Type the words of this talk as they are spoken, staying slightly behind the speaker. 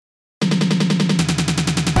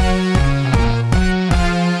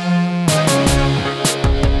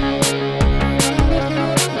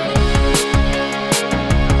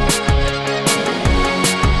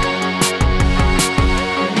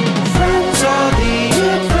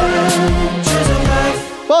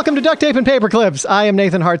Welcome to Duct Tape and Paper Clips. I am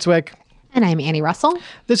Nathan Hartswick. And I'm Annie Russell.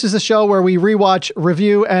 This is a show where we rewatch,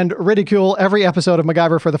 review, and ridicule every episode of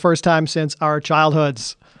MacGyver for the first time since our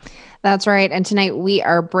childhoods. That's right. And tonight we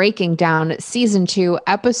are breaking down season 2,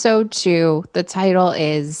 episode 2. The title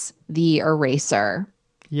is The Eraser.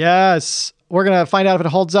 Yes. We're going to find out if it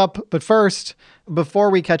holds up. But first, before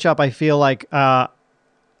we catch up, I feel like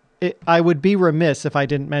I would be remiss if I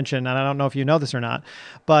didn't mention, and I don't know if you know this or not,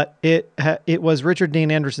 but it was Richard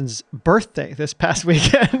Dean Anderson's birthday this past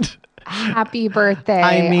weekend. Happy birthday,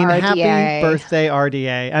 RDA. Happy birthday,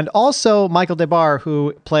 RDA. And also Michael DeBar,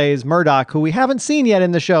 who plays Murdoch, who we haven't seen yet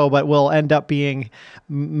in the show, but will end up being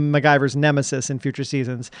MacGyver's nemesis in future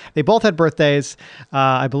seasons. They both had birthdays.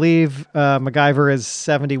 I believe MacGyver is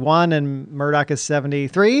 71 and Murdoch is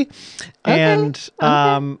 73. Okay. And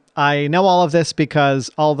I know all of this because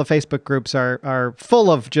all the Facebook groups are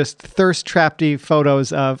full of just thirst-trapped-y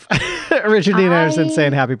photos of Richard Dean Anderson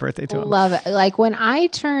saying happy birthday to him. Love it. Like when I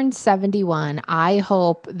turn 71, I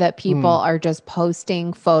hope that people are just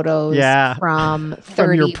posting photos from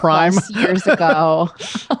 30 your prime. plus years ago.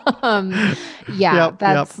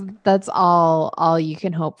 That's all you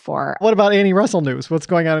can hope for. What about Annie Russell news? What's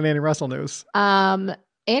going on in Annie Russell news?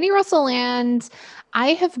 Annie Russell land.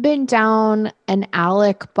 I have been down an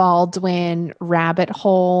Alec Baldwin rabbit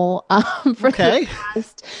hole for the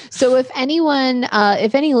past. So if any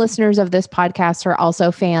listeners of this podcast are also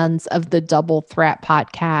fans of the Double Threat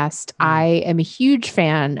podcast, I am a huge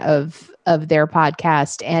fan of their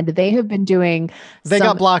podcast, and they have been doing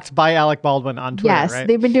got blocked by Alec Baldwin on Twitter. Yes, right?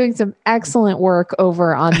 They've been doing some excellent work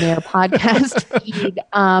over on their podcast feed,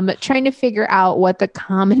 trying to figure out what the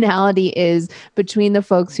commonality is between the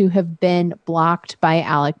folks who have been blocked by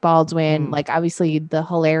Alec Baldwin. Like obviously the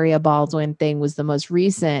Hilaria Baldwin thing was the most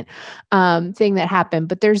recent thing that happened,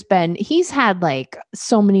 but he's had like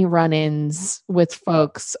so many run-ins with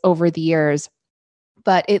folks over the years.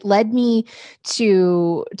 But it led me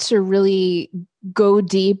to really go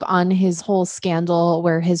deep on his whole scandal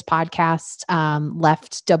where his podcast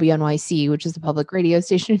left WNYC, which is the public radio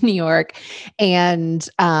station in New York, and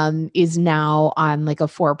is now on like a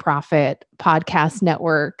for-profit podcast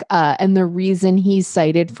network. And the reason he's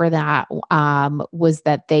cited for that was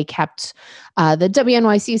that they kept the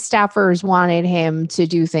WNYC staffers wanted him to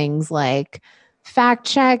do things like fact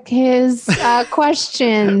check his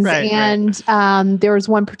questions. And there was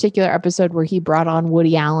one particular episode where he brought on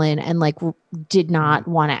Woody Allen and like did not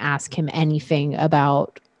want to ask him anything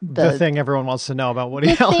about the thing everyone wants to know about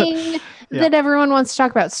Woody Allen. That everyone wants to talk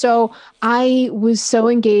about. So I was so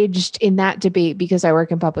engaged in that debate because I work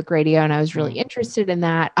in public radio and I was really interested in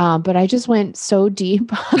that. But I just went so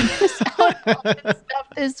deep on this stuff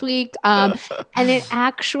this week. And it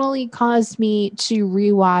actually caused me to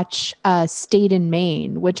rewatch State in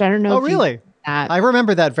Maine, which I don't know. Oh, really? I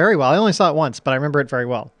remember that very well. I only saw it once, but I remember it very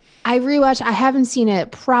well. I haven't seen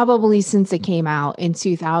it probably since it came out in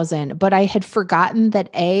 2000, but I had forgotten that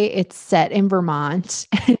it's set in Vermont.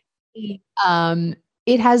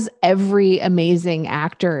 It has every amazing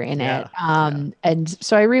actor in it. And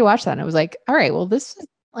so I rewatched that and I was like, all right, well, this is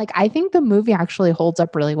like, I think the movie actually holds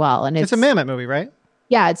up really well. And it's a Mamet movie, right?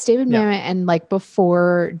 Yeah, it's David Mamet, and like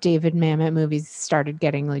before David Mamet movies started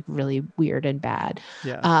getting like really weird and bad.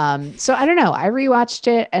 So I don't know. I rewatched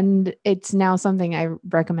it, and it's now something I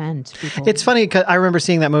recommend people. It's funny because I remember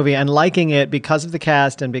seeing that movie and liking it because of the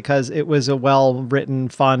cast and because it was a well-written,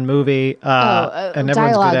 fun movie. And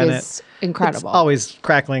dialogue good in is incredible. It's always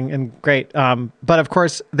crackling and great. But of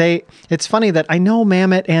course, it's funny that I know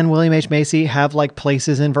Mamet and William H. Macy have like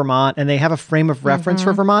places in Vermont, and they have a frame of reference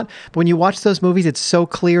for Vermont. But when you watch those movies, it's so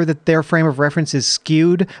clear that their frame of reference is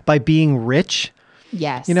skewed by being rich.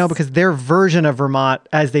 Yes. You know, because their version of Vermont,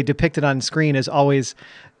 as they depict it on screen, is always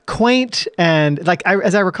quaint. And like,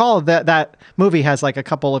 as I recall, that movie has like a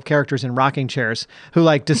couple of characters in rocking chairs who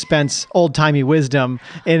like dispense old timey wisdom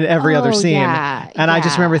in every other scene. And I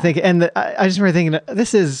just remember thinking,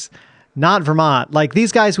 this is not Vermont. Like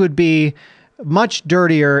these guys would be much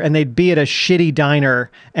dirtier and they'd be at a shitty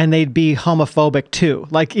diner and they'd be homophobic too.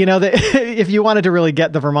 Like, you know, if you wanted to really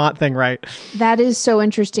get the Vermont thing right. That is so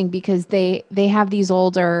interesting because they have these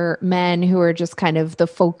older men who are just kind of the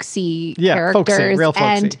folksy characters. Real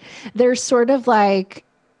folksy. And they're sort of like,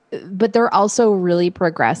 but they're also really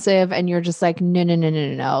progressive, and you're just like,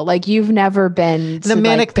 no. Like you've never been to the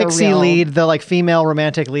manic like, pixie lead, the like female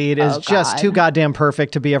romantic lead is just too goddamn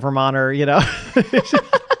perfect to be a Vermonter, you know?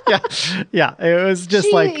 Yeah. It was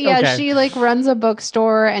just okay. She like runs a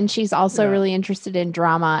bookstore and she's also really interested in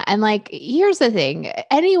drama. And like, here's the thing,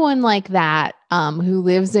 anyone like that who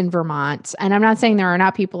lives in Vermont, and I'm not saying there are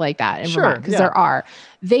not people like that in Vermont, because there are,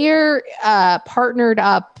 they're partnered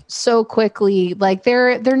up so quickly. Like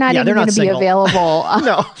they're not even going to be available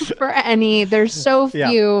for any, there's so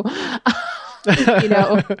few.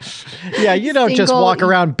 You don't just walk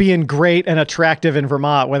around being great and attractive in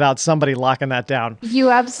Vermont without somebody locking that down.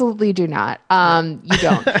 You absolutely do not. You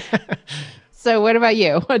don't. So what about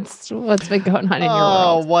you? What's been going on in your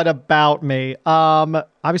world? Oh, what about me?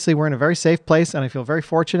 Obviously we're in a very safe place and I feel very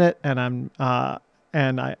fortunate, and I'm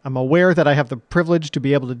aware that I have the privilege to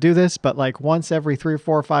be able to do this, but like once every 3 or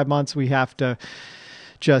 4 or 5 months, we have to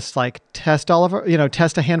just like test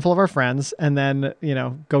a handful of our friends and then,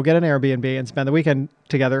 go get an Airbnb and spend the weekend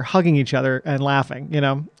together hugging each other and laughing,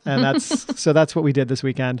 and that's what we did this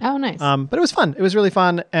weekend. Oh, nice. But it was fun. It was really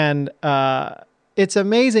fun. And, it's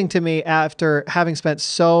amazing to me, after having spent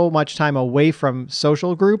so much time away from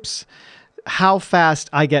social groups, how fast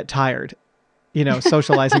I get tired,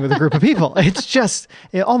 socializing with a group of people. It's just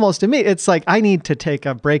almost immediate. It's like, I need to take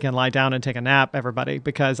a break and lie down and take a nap, everybody,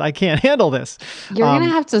 because I can't handle this. You're going to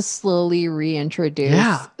have to slowly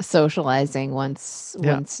reintroduce socializing once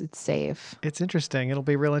it's safe. It's interesting. It'll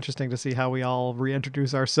be real interesting to see how we all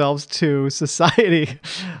reintroduce ourselves to society.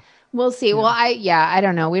 We'll see. Yeah. Well, I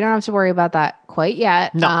don't know. We don't have to worry about that quite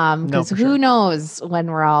yet. Because who knows when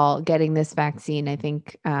we're all getting this vaccine? I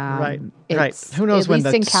think. Right. Who knows when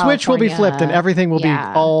the switch will be flipped and everything will be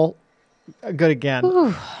all good again.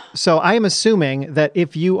 Ooh. So I am assuming that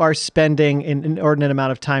if you are spending an inordinate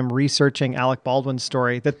amount of time researching Alec Baldwin's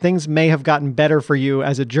story, that things may have gotten better for you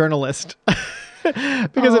as a journalist.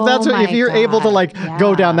 Because if you're able to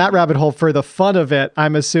go down that rabbit hole for the fun of it,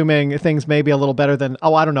 I'm assuming things may be a little better than,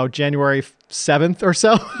 I don't know, January 7th or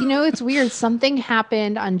so. It's weird. Something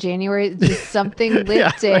happened on January. Something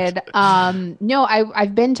lifted. No,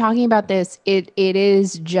 I've been talking about this. It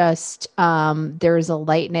is just, there's a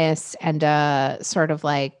lightness and a sort of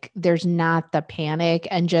like, there's not the panic,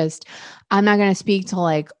 and just, I'm not going to speak to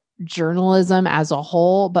like journalism as a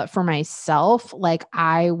whole, but for myself, like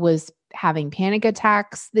I was having panic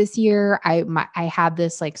attacks this year. I had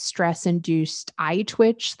this like stress induced eye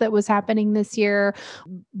twitch that was happening this year.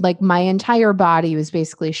 Like my entire body was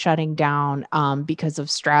basically shutting down because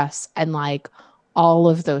of stress, and like all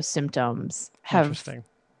of those symptoms have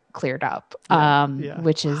cleared up,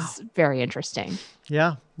 which is very interesting.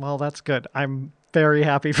 Yeah. Well, that's good. I'm very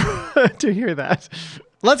happy to hear that.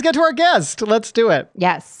 Let's get to our guest. Let's do it.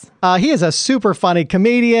 Yes. He is a super funny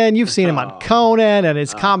comedian. You've seen him on Conan and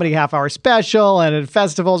his comedy half-hour special and at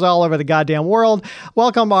festivals all over the goddamn world.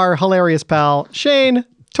 Welcome our hilarious pal, Shane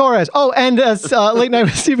Torres. Oh, and Late Night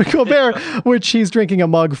with Stephen Colbert, which he's drinking a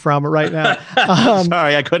mug from right now.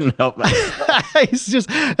 Sorry, I couldn't help it. He's just,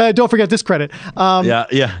 don't forget this credit.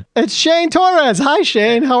 Yeah. It's Shane Torres. Hi,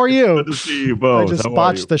 Shane. How are you? Good to see you both. I just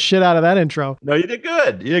botched the shit out of that intro. No, you did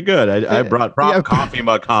good. I brought coffee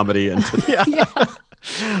mug comedy into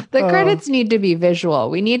The credits need to be visual.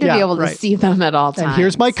 We need to be able to see them at all times. And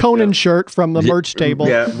here's my Conan shirt from the merch table.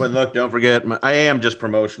 Yeah, but look, don't forget, I am just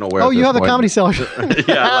promotional wear. Oh, you have a Comedy Cellar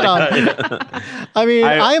hat on. I mean,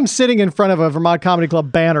 I am sitting in front of a Vermont Comedy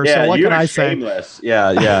Club banner, so what can I say?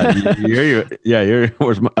 Yeah. You're do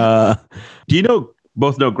you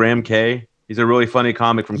both know Graham Kay? He's a really funny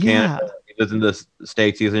comic from Canada. He lives in the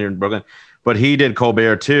States. He's in Brooklyn. But he did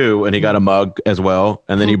Colbert too, and he got a mug as well,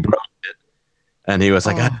 and then he broke it. And he was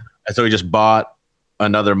like, so he just bought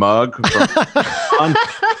another mug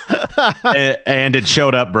and it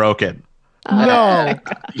showed up broken. No.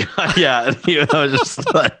 Yeah. And he was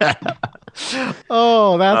just like, at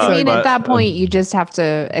that point, you just have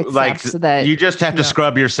to accept that you just have to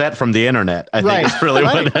scrub your set from the internet. I think that's really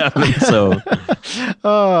what happened. So,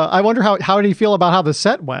 I wonder how did he feel about how the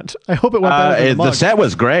set went? I hope it went better than the set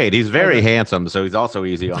was great. He's very handsome, so he's also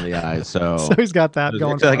easy on the eyes. So he's got that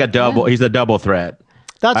going. It's like a double. He's a double threat.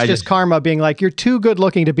 That's just karma being like, you're too good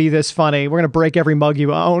looking to be this funny. We're going to break every mug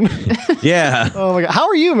you own. Yeah. Oh my God. How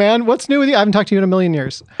are you, man? What's new with you? I haven't talked to you in a million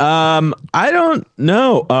years. I don't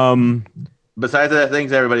know. Besides the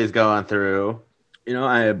things everybody's going through,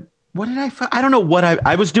 I don't know what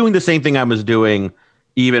I was doing the same thing I was doing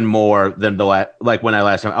even more than when I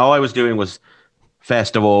last time. All I was doing was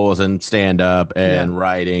festivals and stand up and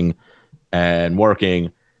writing and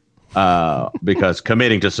working. Because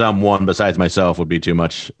committing to someone besides myself would be too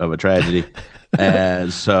much of a tragedy.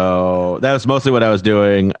 And so that was mostly what I was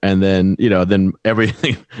doing. And then, then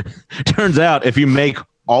everything turns out if you make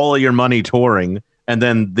all of your money touring and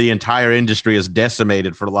then the entire industry is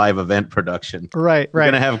decimated for live event production. Right.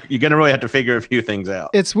 You're gonna really have to figure a few things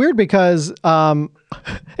out. It's weird because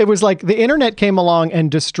it was like the internet came along and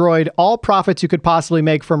destroyed all profits you could possibly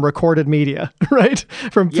make from recorded media, right?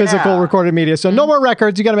 From physical recorded media. So no more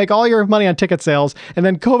records. You got to make all your money on ticket sales. And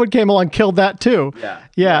then COVID came along, killed that too.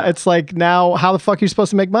 Yeah. It's like, now how the fuck are you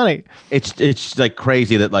supposed to make money? It's like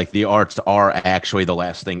crazy that like the arts are actually the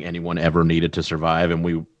last thing anyone ever needed to survive.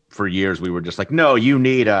 And for years we were just like, no, you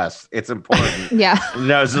need us. It's important.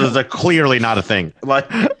 No, this is clearly not a thing. Like,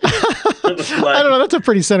 I don't know. That's a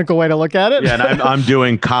pretty cynical way to look at it. Yeah, and I'm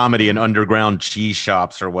doing comedy in underground cheese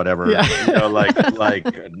shops or whatever. Yeah. You know, I'm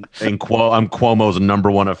Cuomo's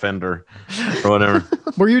 #1 offender or whatever.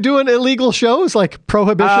 Were you doing illegal shows like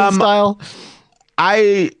Prohibition style?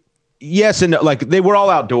 Yes, and like they were all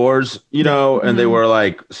outdoors, you know, and they were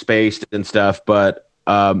like spaced and stuff, but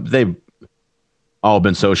they've all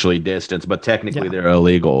been socially distanced, but technically they're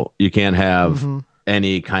illegal. You can't have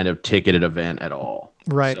any kind of ticketed event at all.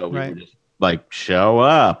 Right. So we were just like, show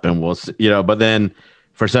up and we'll see, you know, but then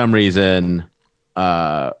for some reason,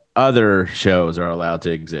 other shows are allowed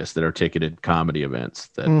to exist that are ticketed comedy events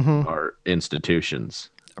that are institutions.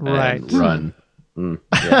 Right. Run.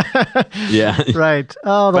 Yeah. Right.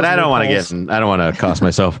 Oh, but I don't want to cost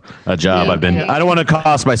myself a job. I don't want to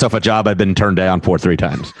cost myself a job I've been turned down for 3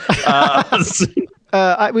 times.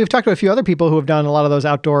 We've talked to a few other people who have done a lot of those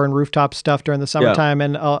outdoor and rooftop stuff during the summertime.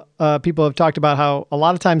 And people have talked about how a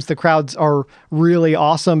lot of times the crowds are really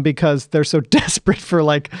awesome because they're so desperate for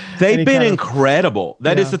they've been incredible.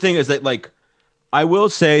 That is the thing, is that like, I will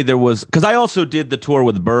say there was, because I also did the tour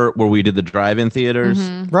with Bert where we did the drive-in theaters.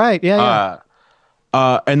 Right. Yeah.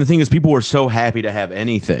 And the thing is, people were so happy to have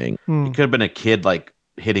anything. It could have been a kid like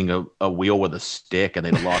hitting a wheel with a stick and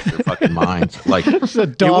they'd lost their fucking minds. Like, a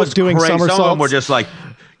dog doing somersaults. Some of them were just like,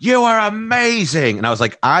 "You are amazing," and I was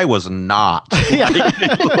like, "I was not."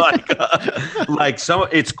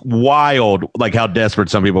 It's wild, like how desperate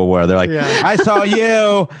some people were. They're like, "I saw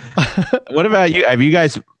you." What about you?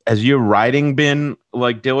 Has your writing been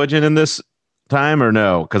like diligent in this time or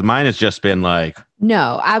no? Because mine has just been like,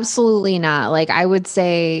 no, absolutely not. Like, I would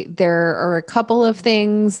say there are a couple of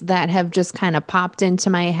things that have just kind of popped into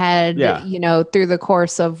my head, you know, through the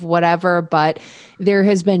course of whatever, but there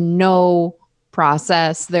has been no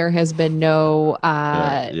process. There has been no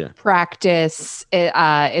practice.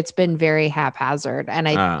 It's been very haphazard. And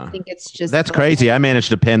I think it's just... That's crazy. I managed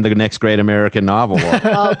to pen the next great American novel.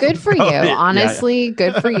 Well, good for you. Honestly,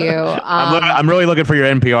 good for you. I'm really looking for your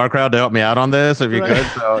NPR crowd to help me out on this, if you could.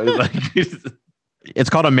 So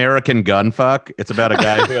it's called American Gunfuck. It's about a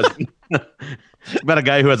guy who has... It's about a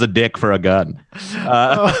guy who has a dick for a gun,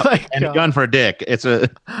 and a gun for a dick. It's a.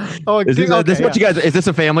 Is this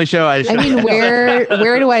a family show? I mean,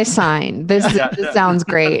 where do I sign? This sounds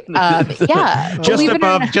great.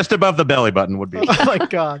 Just above the belly button would be. Oh my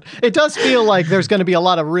God! It does feel like there's going to be a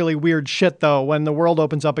lot of really weird shit though when the world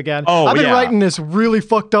opens up again. I've been writing this really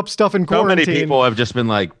fucked up stuff in quarantine. So many people have just been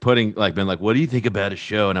like what do you think about a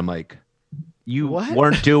show? And I'm like, you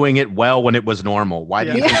weren't doing it well when it was normal. Why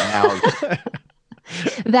do you think now?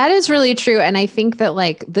 That is really true. And I think that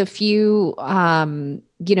like the few,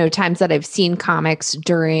 times that I've seen comics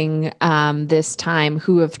during this time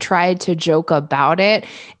who have tried to joke about it,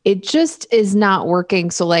 it just is not working.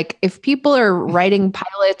 So like if people are writing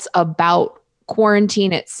pilots about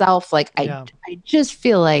quarantine itself, like I just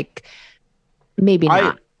feel like maybe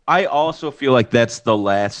not. I also feel like that's the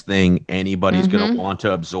last thing anybody's going to want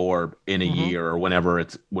to absorb in a year or whenever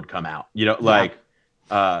it would come out. You know,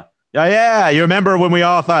 you remember when we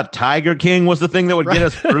all thought Tiger King was the thing that would get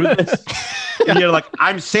us through this? And you're like,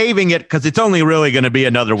 I'm saving it because it's only really going to be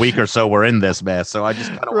another week or so we're in this mess. So I just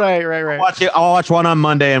kind of watch it. I'll watch one on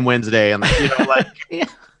Monday and Wednesday, and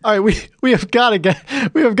All right, we have got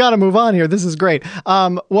to move on here. This is great.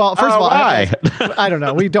 Well, first of all, I don't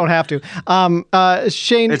know. We don't have to.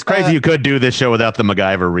 Shane, it's crazy you could do this show without the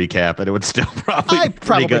MacGyver recap, and it would still probably. I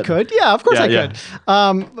probably could. Yeah, of course I could.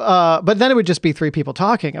 But then it would just be 3 people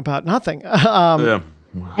talking about nothing.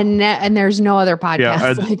 And there's no other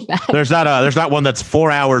podcast like that. There's not one that's 4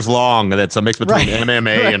 hours long. That's a mix between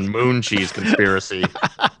MMA and Moon Cheese Conspiracy.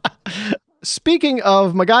 Speaking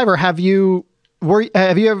of MacGyver, have you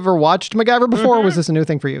ever watched MacGyver before? Or was this a new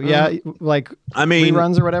thing for you? Yeah, like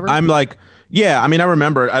reruns or whatever. I'm like, I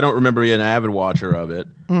remember it. I don't remember being an avid watcher of it.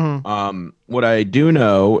 What I do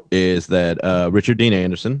know is that Richard Dean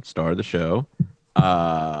Anderson, star of the show,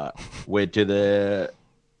 went to the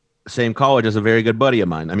same college as a very good buddy of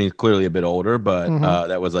mine. I mean, clearly a bit older, but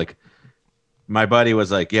that was like my buddy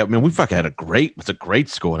was like, yeah, man, we fucking had it's a great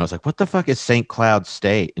school. And I was like, what the fuck is St. Cloud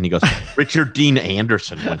State? And he goes, Richard Dean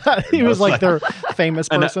Anderson went there. He was like their famous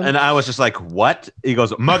person. And I was just like, what? He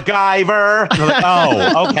goes, MacGyver. And I was like,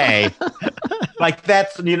 oh, okay. Like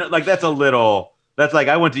that's that's like,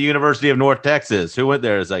 I went to University of North Texas. Who went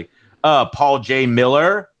there? It's like, Paul J.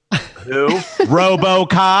 Miller. Who?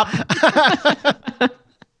 RoboCop.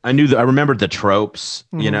 I remembered the tropes,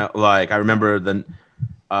 like I remember the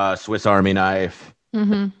Swiss Army knife.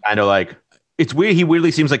 Mm-hmm. Kind of like, it's weird. He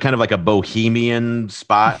weirdly seems like kind of like a bohemian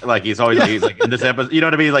spy. Like he's always he's like in this episode, you know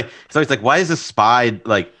what I mean? Like, it's always like, why is this spy,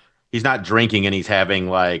 like he's not drinking and he's having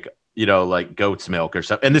like, like goat's milk or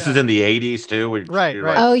something. And this is in the 80s too. Right.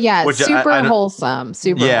 Like, oh yeah. Super wholesome.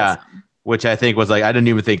 Super wholesome. Which I think was like, I didn't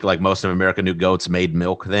even think like most of America knew goats made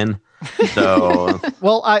milk then. So,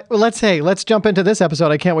 let's jump into this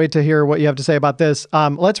episode. I can't wait to hear what you have to say about this.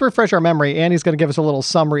 Let's refresh our memory. Annie's going to give us a little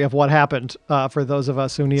summary of what happened for those of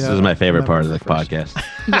us who need. This is my favorite part of the podcast.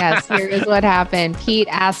 Yes, here is what happened. Pete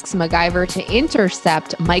asks MacGyver to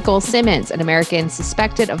intercept Michael Simmons, an American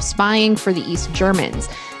suspected of spying for the East Germans.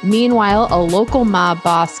 Meanwhile, a local mob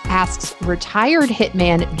boss asks retired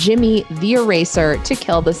hitman Jimmy the Eraser to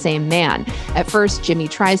kill the same man. At first, Jimmy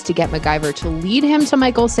tries to get MacGyver to lead him to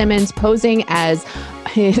Michael Simmons, posing as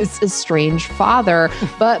his estranged father,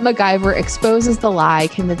 but MacGyver exposes the lie,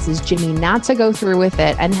 convinces Jimmy not to go through with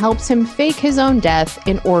it, and helps him fake his own death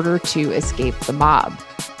in order to escape the mob.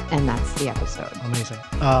 And that's the episode. Amazing.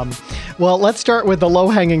 Well, let's start with the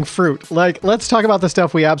low-hanging fruit. Like, let's talk about the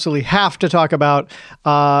stuff we absolutely have to talk about.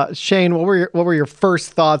 Shane, what were your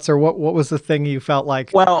first thoughts, or what was the thing you felt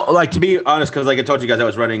like? Well, like, to be honest, because like I told you guys, I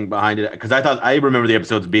was running behind it because I remember the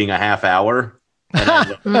episodes being a half hour.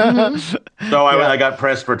 So I got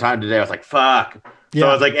pressed for time today. I was like, fuck. So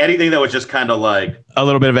I was like, anything that was just kind of like a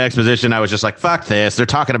little bit of exposition, I was just like, fuck this. They're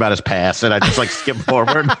talking about his past. And I just like skip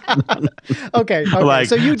forward. Okay. Like,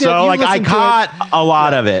 so you did. So like I caught a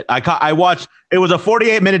lot of it. I watched, it was a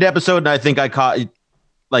 48-minute episode. And I think I caught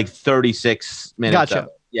like 36 minutes. Gotcha. Of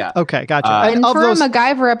it. Yeah. Okay. Gotcha. And for a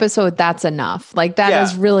MacGyver episode, that's enough. Like that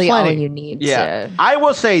is really all you need. Yeah. I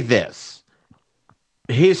will say this.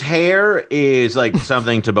 His hair is like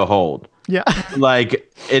something to behold. Yeah.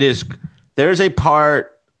 Like it is. There's a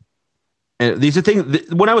part, and these are things,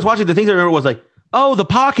 when I was watching, the things I remember was like, oh, the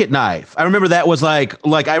pocket knife. I remember that was like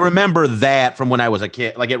I remember that from when I was a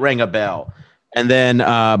kid, like it rang a bell. And then,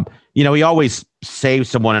 he always saves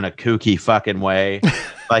someone in a kooky fucking way.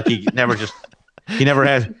 Like he never has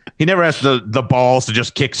the balls to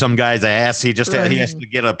just kick some guy's ass. He has to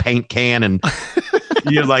get a paint can and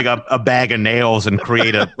use like a bag of nails and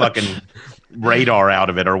create a fucking radar out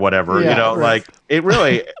of it or whatever, like it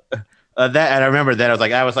really, that, and I remember that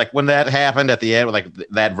I was like, when that happened at the end, like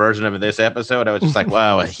that version of this episode, I was just like,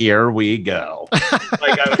 wow, here we go.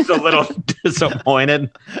 Like I was a little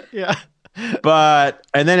disappointed. Yeah.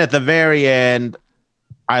 And then at the very end,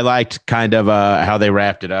 I liked kind of how they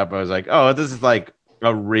wrapped it up. I was like, oh, this is like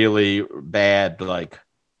a really bad, like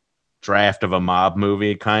draft of a mob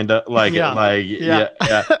movie, kind of like.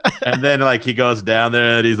 And then like he goes down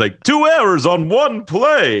there and he's like 2 hours on one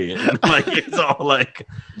play. And, like it's all like.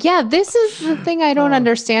 Yeah, this is the thing I don't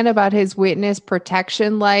understand about his witness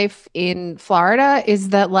protection life in Florida is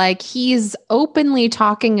that like he's openly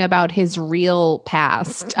talking about his real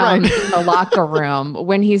past in the locker room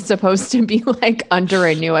when he's supposed to be like under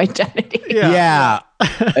a new identity. Yeah.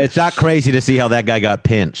 It's not crazy to see how that guy got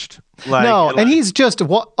pinched. And he's just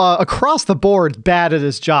across the board bad at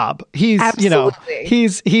his job. He's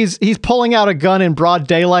he's pulling out a gun in broad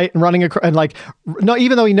daylight and running across, and like no,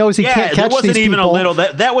 even though he knows he can't catch these people. It wasn't even a little.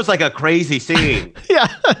 That was like a crazy scene.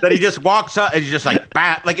 That he just walks up and he's just like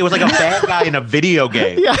like it was like a bad guy in a video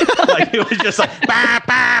game. Like it was just like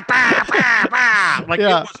like it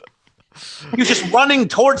was. He was just running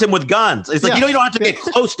towards him with guns. It's like, you don't have to get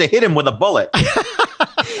close to hit him with a bullet.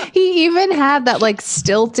 He even had that like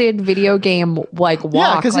stilted video game like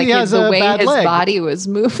walk, because like he has the way his leg. body was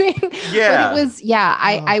moving. Yeah. But it was,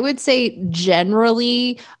 I would say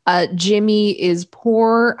generally Jimmy is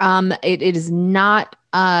poor. It is not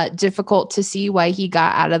difficult to see why he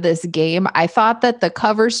got out of this game. I thought that the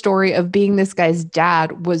cover story of being this guy's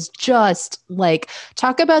dad was just like,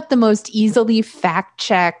 talk about the most easily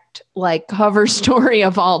fact-checked like cover story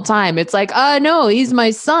of all time. It's like, no, he's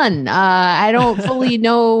my son. I don't fully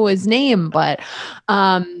know his name, but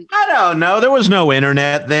I don't know. There was no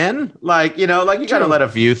internet then. Like, you got to let a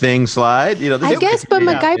few things slide. I guess, but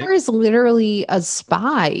MacGyver is literally a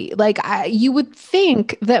spy. Like you would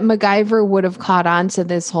think that MacGyver would have caught on to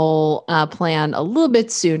this whole plan a little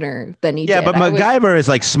bit sooner than he did. Yeah, but MacGyver is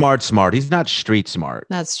like smart. He's not street smart.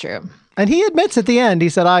 That's true. And he admits at the end, he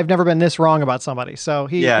said, I've never been this wrong about somebody. So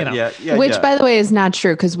he, Which, by the way, is not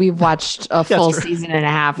true because we've watched a full season and a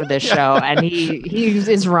half of this show, and he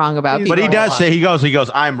is wrong about people. But he does say, he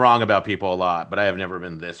goes, I'm wrong about people a lot, but I have never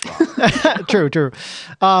been this wrong. True.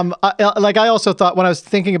 I also thought when I was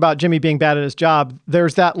thinking about Jimmy being bad at his job,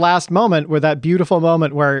 there's that last moment where that beautiful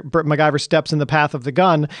moment where MacGyver steps in the path of the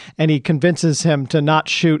gun and he convinces him to not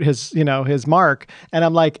shoot his mark. And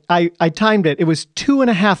I'm like, I timed it. It was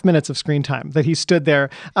 2.5 minutes of screen time that he stood there.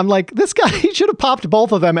 I'm like, this guy, he should have popped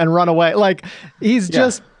both of them and run away. Like, he's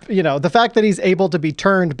just, the fact that he's able to be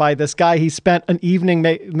turned by this guy he spent an evening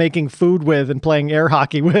making food with and playing air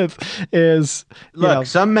hockey with is... Look,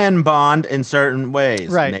 some men bond in certain ways.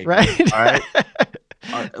 Right, Nate, right. All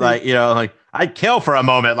right? I'd kill for a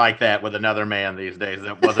moment like that with another man these days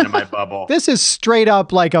that wasn't in my bubble. This is straight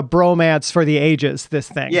up like a bromance for the ages, this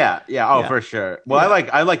thing. Yeah. Oh, for sure. Well,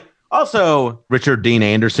 I like... Also, Richard Dean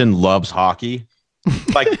Anderson loves hockey.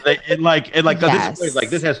 This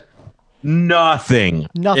has nothing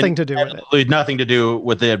to do with it. Nothing to do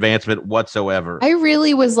with the advancement whatsoever. I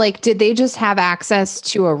really was like, did they just have access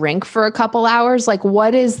to a rink for a couple hours? Like,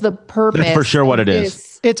 what is the purpose? That's for sure what it is.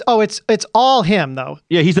 It's all him though.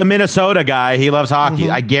 Yeah, he's a Minnesota guy. He loves hockey.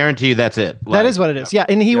 I guarantee you that's it. That is what it is. Yeah,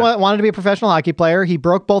 and he wanted to be a professional hockey player. He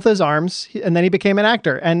broke both his arms, and then he became an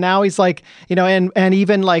actor. And now he's like, and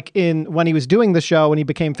even like when he was doing the show, when he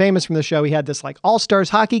became famous from the show, he had this like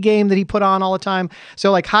All-Stars hockey game that he put on all the time.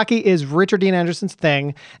 So like hockey is Richard Dean Anderson's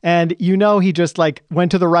thing. And he just like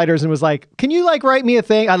went to the writers and was like, can you like write me a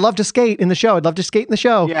thing? I'd love to skate in the show. I'd love to skate in the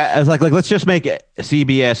show. Yeah, I was like let's just make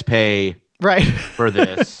CBS pay for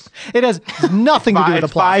this. It has nothing to do with the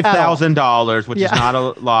plot. $5,000, which is not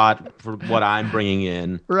a lot for what I'm bringing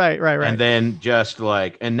in. Right. And then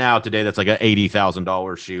and now today that's like an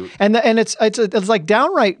 $80,000 shoot. And it's like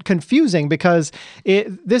downright confusing because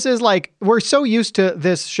this is like, we're so used to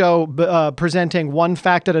this show presenting one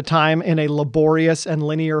fact at a time in a laborious and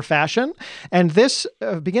linear fashion. And this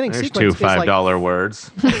beginning sequence two $5 words.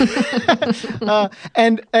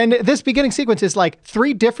 And this beginning sequence is like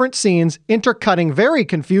 3 different scenes intercutting very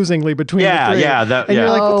confusingly between the 3. And you're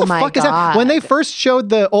like, what the fuck is that? When they first showed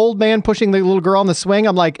the old man pushing the little girl on the swing,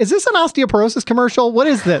 I'm like, is this an osteoporosis commercial? What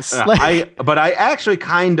is this? But I actually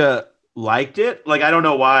kind of liked it. Like, I don't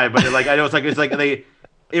know why, but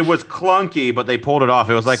it was clunky, but they pulled it off.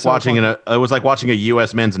 It was like watching a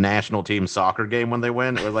U.S. men's national team soccer game when they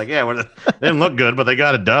win. It was like, they didn't look good, but they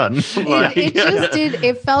got it done. It just did.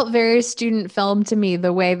 It felt very student film to me,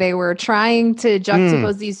 the way they were trying to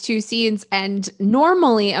juxtapose these two scenes. And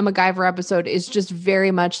normally a MacGyver episode is just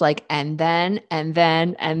very much like, and then, and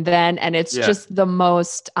it's just the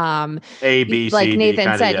most A, B, C, like D,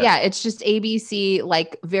 Nathan said. Yeah, it's just ABC,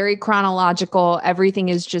 like very chronological. Everything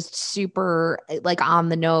is just super like on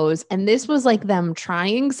the nose. And this was like them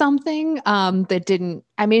trying something that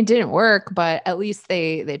didn't work, but at least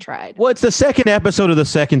they tried. Well, it's the second episode of the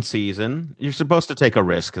second season. You're supposed to take a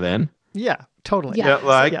risk then. Yeah, totally.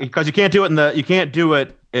 Because you can't do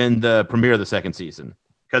it in the premiere of the second season.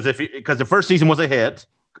 Because the first season was a hit.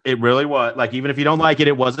 It really was. Like, even if you don't like it,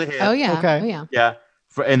 it was a hit. Oh yeah. Okay. Oh, yeah. Yeah.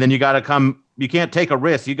 And then you got to come. You can't take a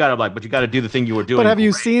risk. You got to do the thing you were doing. But have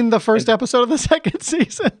you seen the first episode of the second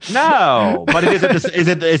season? No. But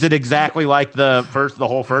is it exactly like the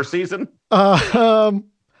whole first season?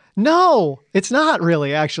 No, it's not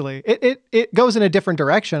really. Actually, it goes in a different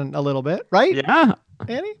direction a little bit, right? Yeah.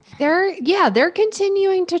 Annie? They're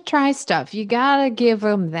continuing to try stuff. You gotta give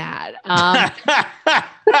them that.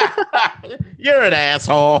 You're an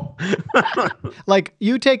asshole. Like,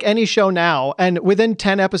 you take any show now, and within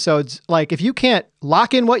 10 episodes, like, if you can't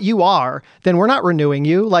lock in what you are, then we're not renewing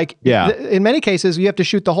you. Like, in many cases, you have to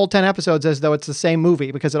shoot the whole 10 episodes as though it's the same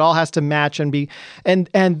movie because it all has to match and be. And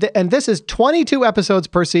this is 22 episodes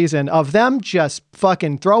per season of them just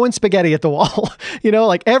fucking throwing spaghetti at the wall.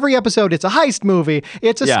 Like every episode, it's a heist movie,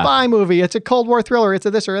 it's a spy movie, it's a Cold War thriller, it's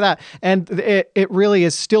a this or that, and it really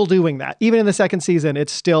is still doing that. Even in the second season,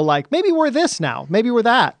 it's still like, maybe we're this now, maybe we're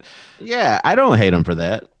that. Yeah, I don't hate them for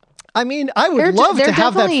that. I mean, I would love to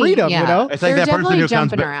have that freedom, It's like that person who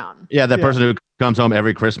comes around. Yeah, that person who comes home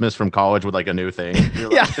every Christmas from college with like a new thing.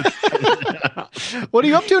 What are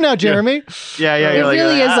you up to now, Jeremy? Yeah. It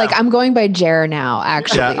really is like, I'm going by Jer now,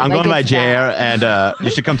 actually. Yeah, I'm going by Jer, and you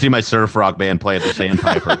should come see my surf rock band play at the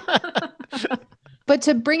Sandpiper. But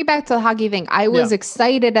to bring it back to the hockey thing, I was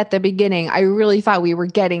excited at the beginning. I really thought we were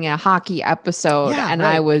getting a hockey episode,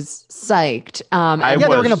 I was psyched. They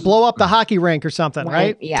were going to blow up the hockey rink or something,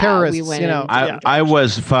 right? Yeah, terrorists. I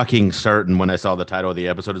was fucking certain when I saw the title of the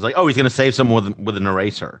episode. It's like, oh, he's going to save someone with an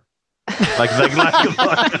eraser.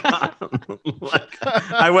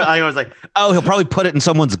 I was like, oh, he'll probably put it in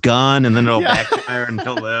someone's gun and then it'll backfire and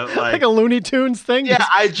he'll live. Like a Looney Tunes thing. Yeah,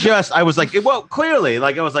 I was like, well, clearly,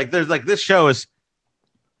 like I was like, there's like this show is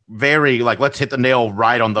very like, let's hit the nail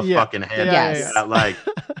right on the fucking head. Yes. Like,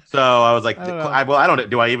 so I was like,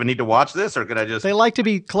 do I even need to watch this or could I just? They like to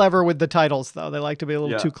be clever with the titles, though. They like to be a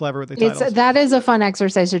little too clever with the titles. That is a fun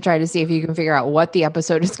exercise to try to see if you can figure out what the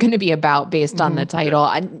episode is going to be about based on the title.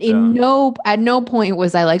 At no point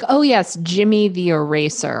was I like, oh yes, Jimmy the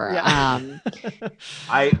Eraser. Yeah.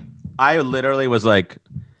 I literally was like,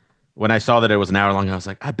 when I saw that it was an hour long, I was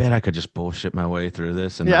like, I bet I could just bullshit my way through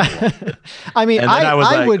this. And I mean,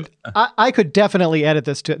 I could definitely edit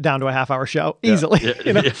this down to a half-hour show easily.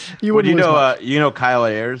 You know Kyle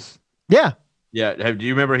Ayers? Yeah. Yeah. Do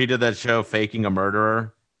you remember he did that show Faking a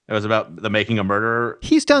Murderer? It was about the making a murderer.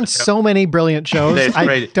 He's done so many brilliant shows.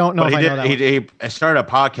 I don't know if I know that he started a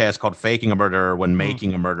podcast called Faking a Murderer when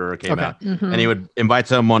Making a Murderer came out. Mm-hmm. And he would invite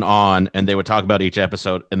someone on and they would talk about each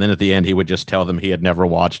episode. And then at the end, he would just tell them he had never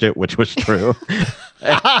watched it, which was true.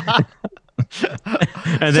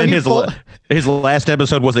 And then his last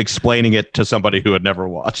episode was explaining it to somebody who had never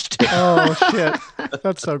watched it. Oh, shit.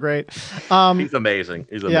 That's so great. He's amazing.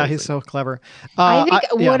 Yeah, he's so clever. I think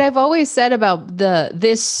what I've always said about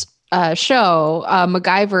this show,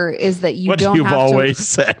 MacGyver, is that what don't you've have always to,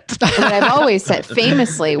 said. What I've always said,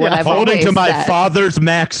 famously, what I've always said. Holding to my said. father's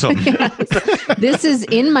maxim. Yes. This is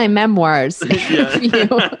in my memoirs.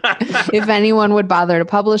 If anyone would bother to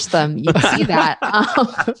publish them, you'd see that.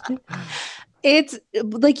 It's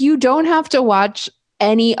like you don't have to watch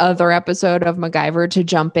any other episode of MacGyver to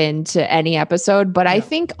jump into any episode. But I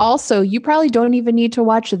think also you probably don't even need to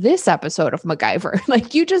watch this episode of MacGyver.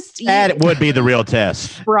 Like you just that would be the real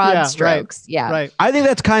test. Broad strokes. Right, right. I think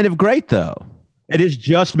that's kind of great though. It is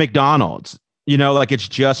just McDonald's. You know, like it's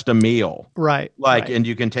just a meal. Right. Like, and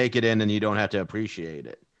you can take it in and you don't have to appreciate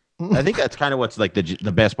it. I think that's kind of what's like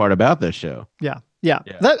the best part about this show. Yeah.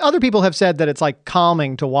 That other people have said that it's like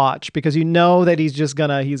calming to watch because you know that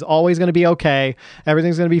he's always gonna be okay.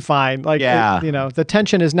 Everything's gonna be fine. Like, the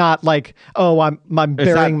tension is not like, oh, I'm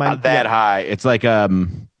burying my that high. It's like a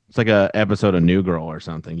episode of New Girl or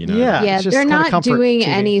something, you know? Yeah. They're not doing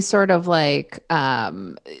any sort of like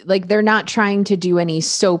they're not trying to do any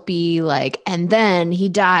soapy and then he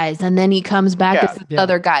dies and then he comes back as the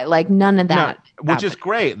other guy. Like none of that. No, which is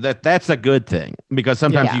great. That's a good thing because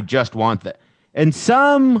sometimes you just want that. And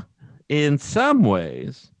in some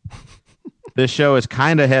ways, this show is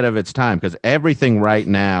kind of ahead of its time because everything right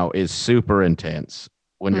now is super intense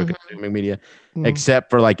when you're consuming media, except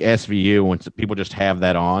for like SVU when people just have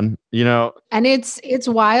that on, you know? And it's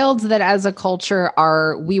wild that as a culture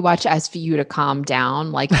we watch SVU to calm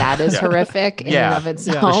down. Like that is horrific in and of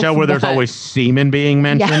itself. The show where there's always semen being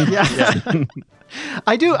mentioned. Yeah.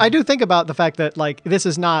 I do think about the fact that like this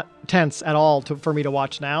is not tense at all for me to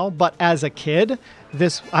watch now, but as a kid,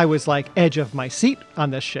 I was like edge of my seat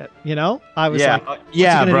on this shit. You know, I was like, bro.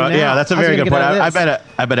 Yeah, that's a very good point. I bet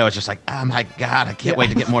I was just like, oh my god, I can't wait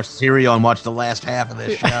to get more cereal and watch the last half of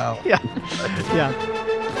this show. Yeah.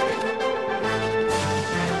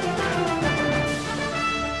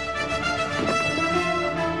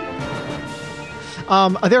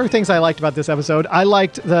 There are things I liked about this episode. I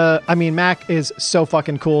liked Mac is so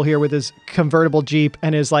fucking cool here with his convertible Jeep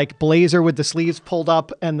and his like blazer with the sleeves pulled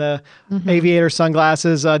up and the aviator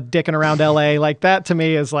sunglasses dicking around LA. Like that to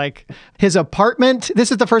me is like his apartment.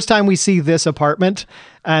 This is the first time we see this apartment.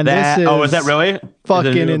 And this is that really?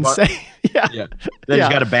 Fucking insane. Yeah. Then he's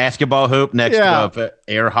got a basketball hoop next to an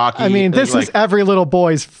air hockey. I mean, this is every little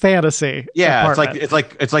boy's fantasy. Yeah, apartment.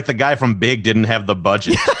 it's like the guy from Big didn't have the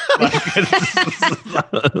budget.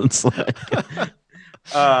 It's like,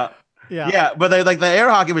 but the air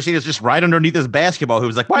hockey machine is just right underneath his basketball hoop.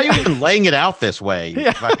 He's like, why are you even laying it out this way,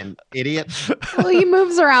 you fucking idiot? Well, he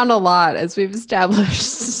moves around a lot, as we've established.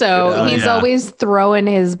 So he's always throwing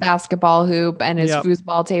his basketball hoop and his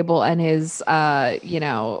foosball table and his,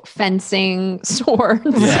 fencing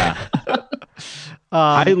swords. Yeah.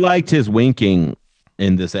 I liked his winking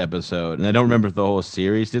in this episode, and I don't remember if the whole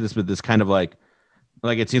series did this, but this kind of like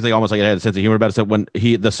it seems like almost like it had a sense of humor about it. So when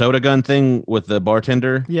the soda gun thing with the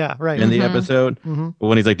bartender, in the episode,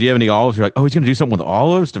 when he's like, "Do you have any olives?" You're like, "Oh, he's gonna do something with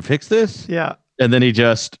olives to fix this." Yeah, and then he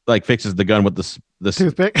just like fixes the gun with the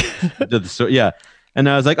toothpick. And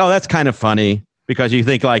I was like, "Oh, that's kind of funny," because you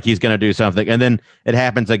think like he's gonna do something, and then it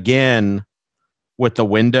happens again with the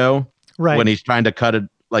window, when he's trying to cut it.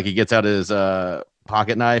 Like he gets out his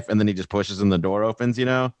pocket knife, and then he just pushes and the door opens. You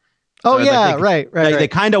know. Oh, So yeah, right. They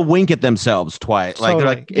kind of wink at themselves twice. Like they're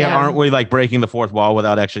like, Yeah. aren't we like breaking the fourth wall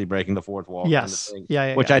without actually breaking the fourth wall? Yes. Kind of thing,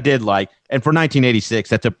 Yeah. which I did like. And for 1986,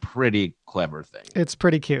 that's a pretty clever thing. It's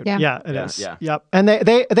pretty cute. Yeah. It is. Yeah. Yep. And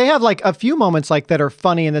they have like a few moments like that are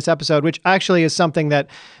funny in this episode, which actually is something that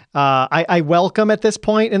I welcome at this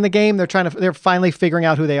point in the game. They're finally figuring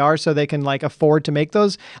out who they are so they can like afford to make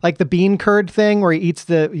those, like the bean curd thing where he eats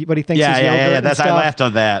what he thinks is yogurt. Yeah. That's, I laughed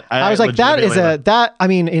on that. I was like, in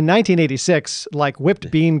 1986, like whipped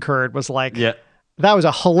bean curd was like, that was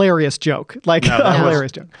a hilarious joke. Like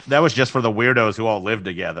hilarious joke. That was just for the weirdos who all lived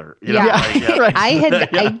together. Right.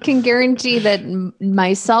 I can guarantee that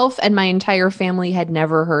myself and my entire family had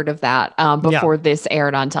never heard of that before this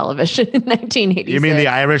aired on television in 1986. You mean the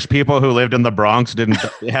Irish people who lived in the Bronx didn't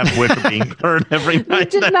have whipped bean curd every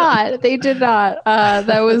night? They did not.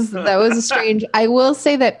 That was strange. I will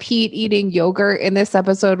say that Pete eating yogurt in this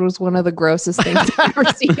episode was one of the grossest things I've ever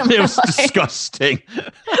seen in my It was life. disgusting.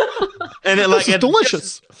 And this is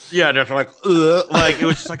delicious. Just like, ugh, like it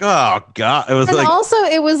was just like, oh god, it was and like. Also,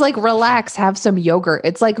 it was like, relax, have some yogurt.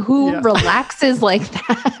 It's like, who relaxes like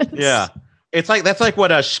that? Yeah, it's like that's like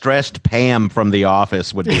what a stressed Pam from The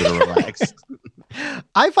Office would do to relax.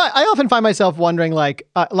 I often find myself wondering, like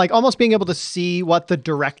almost being able to see what the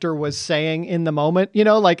director was saying in the moment. You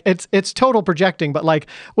know, like it's total projecting, but like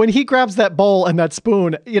when he grabs that bowl and that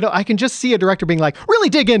spoon, you know, I can just see a director being like, really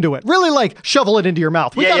dig into it, really like shovel it into your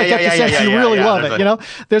mouth. We gotta get the sense you really love it. You know,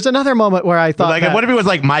 there's another moment where I thought, like, what if it was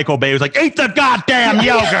like Michael Bay was like, eat the goddamn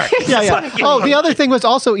yogurt? Oh, the other thing was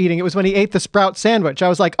also eating. It was when he ate the sprout sandwich. I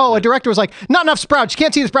was like, oh, a director was like, not enough sprouts. You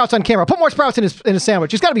can't see the sprouts on camera. Put more sprouts in his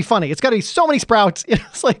sandwich. It's got to be funny. It's got to be so many sprouts.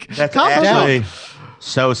 It's like, that's actually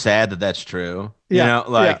so sad that that's true. You know,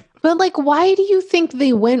 like. But like, why do you think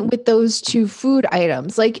they went with those two food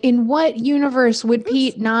items? Like, in what universe would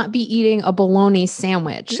Pete not be eating a bologna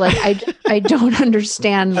sandwich? Like, I don't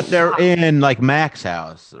understand. But they're in like Mac's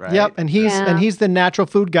house, right? Yep, and he's the natural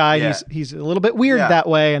food guy. Yeah. He's a little bit weird that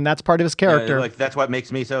way, and that's part of his character. Like that's what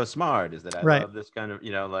makes me so smart is that I love this kind of,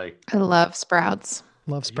 you know, like I love sprouts.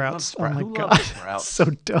 Love sprouts. Oh my Who god, sprouts? So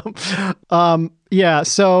dumb. Yeah.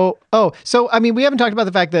 So I mean, we haven't talked about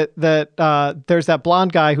the fact that there's that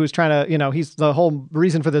blonde guy who's trying to, you know, he's the whole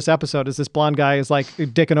reason for this episode is this blonde guy is like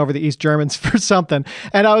dicking over the East Germans for something,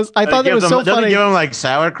 and I thought it was so funny. Doesn't he give him like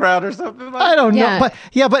sauerkraut or something? I don't know,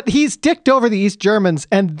 but he's dicked over the East Germans,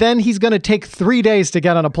 and then he's going to take 3 days to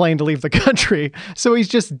get on a plane to leave the country. So he's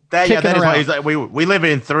just that is around. why he's like, we live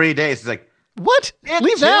in 3 days. He's like, what?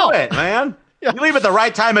 Leave now, man. You leave at the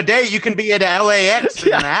right time of day, you can be at LAX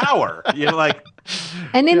in an hour. You know, like.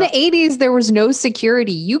 And in the 80s, there was no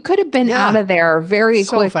security. You could have been out of there very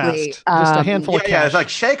quickly. Fast. Just a handful of cash. Yeah, it's like,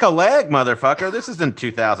 shake a leg, motherfucker. This isn't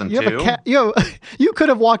 2002. You could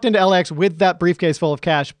have walked into LAX with that briefcase full of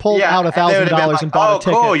cash, pulled out $1,000 and bought a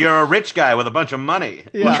ticket. Oh, cool. You're a rich guy with a bunch of money.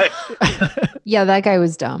 Yeah. Yeah, that guy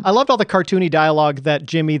was dumb. I loved all the cartoony dialogue that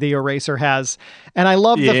Jimmy the Eraser has. And I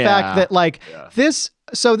love the fact that this...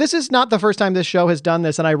 So this is not the first time this show has done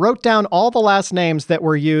this, and I wrote down all the last names that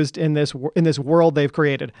were used in this world they've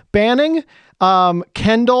created. Banning,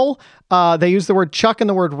 Kendall, they use the word Chuck and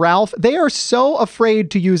the word Ralph. They are so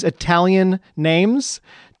afraid to use Italian names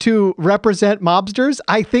to represent mobsters,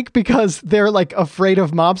 I think because they're like afraid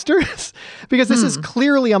of mobsters because this is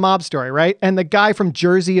clearly a mob story, right? And the guy from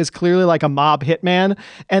Jersey is clearly like a mob hitman,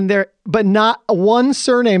 but not one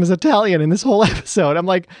surname is Italian in this whole episode. I'm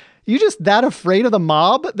like, you just that afraid of the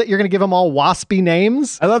mob that you're going to give them all waspy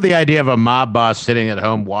names? I love the idea of a mob boss sitting at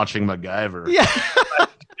home watching MacGyver. Yeah.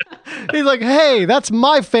 He's like, hey, that's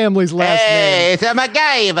my family's last name. Hey, it's a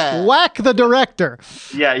MacGyver. Whack the director.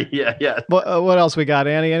 Yeah. What else we got,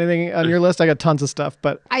 Annie? Anything on your list? I got tons of stuff,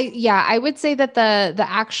 but I would say that the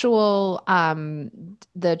actual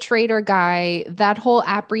the trader guy, that whole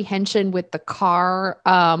apprehension with the car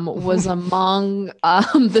was among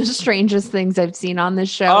the strangest things I've seen on this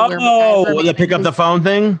show. Oh, the pick up the phone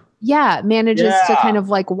thing? Yeah, manages to kind of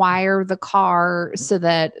like wire the car so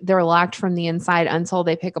that they're locked from the inside until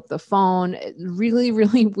they pick up the phone. Really,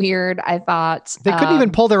 really weird. I thought they couldn't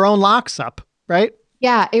even pull their own locks up, right?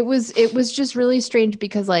 Yeah, it was just really strange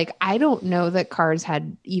because like I don't know that cars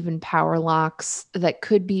had even power locks that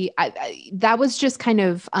could be. That was just kind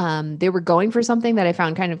of they were going for something that I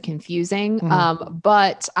found kind of confusing.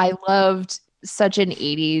 But I loved such an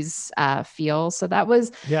 80s feel, so that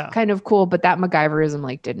was kind of cool, but that MacGyverism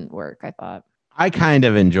like didn't work. I thought I kind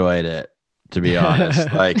of enjoyed it, to be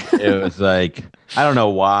honest. Like it was like I don't know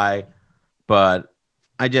why, but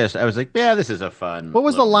I was like, yeah, this is a fun. What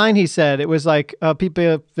was the line he said? It was like,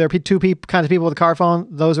 people, there are two kinds of people with a car phone.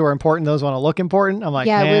 Those who are important, those who want to look important. I'm like,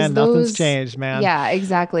 man, nothing's changed, man. Yeah,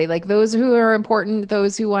 exactly. Like those who are important,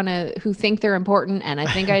 those who think they're important. And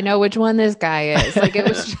I think I know which one this guy is. Like it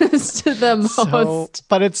was just the most.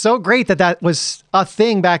 But it's so great that was a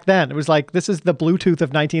thing back then. It was like, this is the Bluetooth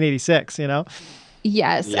of 1986, you know?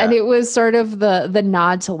 Yes, yeah. And it was sort of the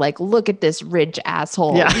nod to like, look at this rich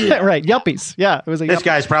asshole. Yeah, right. Yuppies. Yeah, it was. This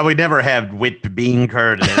guy's probably never had whipped bean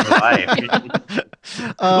curd in his life.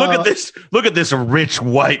 Look at this rich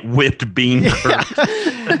white whipped bean curd.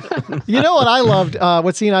 You know what I loved?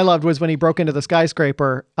 What scene I loved was when he broke into the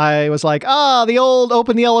skyscraper. I was like, the old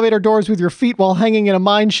open the elevator doors with your feet while hanging in a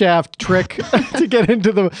mine shaft trick to get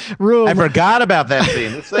into the room. I forgot about that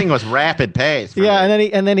scene. This thing was rapid pace. Yeah,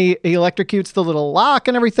 and then he electrocutes the little lock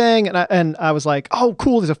and everything, and I was like, oh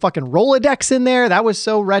cool, there's a fucking Rolodex in there. That was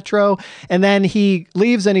so retro. And then he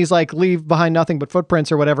leaves and he's like, leave behind nothing but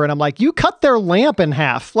footprints or whatever, and I'm like, you cut their lamp in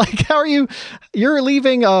half. Like, how are you're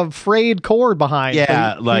leaving a frayed cord behind.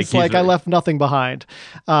 Yeah, I left nothing behind.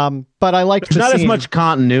 But I liked there's not as much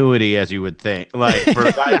continuity as you would think. Like for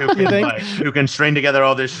a guy who can string together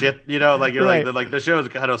all this shit, you know, like you're right. like the show's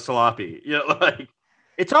kind of sloppy. You know, like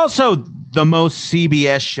it's also the most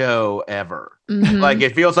CBS show ever. Mm-hmm. Like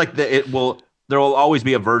it feels like there will always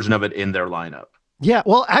be a version of it in their lineup. Yeah,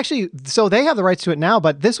 well, actually, so they have the rights to it now,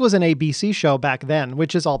 but this was an ABC show back then,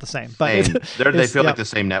 which is all the same. But they feel like the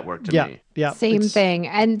same network to me. Yeah, same thing.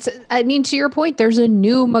 And I mean, to your point, there's a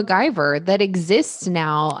new MacGyver that exists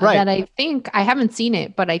now that I think, I haven't seen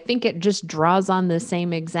it, but I think it just draws on the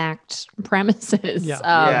same exact premises.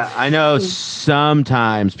 Yeah, I know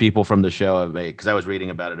sometimes people from the show have made, because I was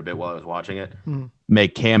reading about it a bit while I was watching it,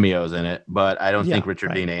 make cameos in it, but I don't think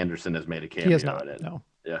Richard Dean Anderson has made a cameo in it. No.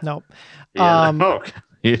 Yeah. Nope.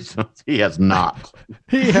 He has not. He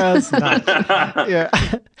has not. Yeah.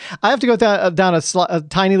 I have to go down a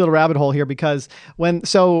tiny little rabbit hole here because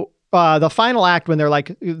the final act, when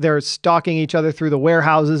they're stalking each other through the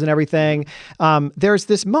warehouses and everything, there's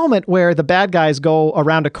this moment where the bad guys go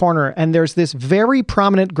around a corner and there's this very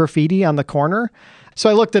prominent graffiti on the corner.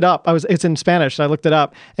 So I looked it up. It's in Spanish. So I looked it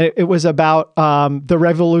up. And it was about the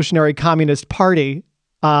Revolutionary Communist Party.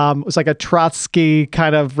 It was like a Trotsky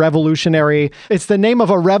kind of revolutionary. It's the name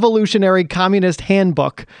of a revolutionary communist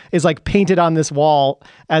handbook is like painted on this wall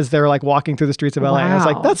as they're like walking through the streets of LA. Wow. I was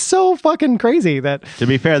like, that's so fucking crazy. That to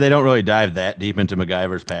be fair, they don't really dive that deep into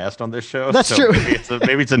MacGyver's past on this show. That's true.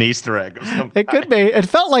 Maybe it's an Easter egg. It could be. It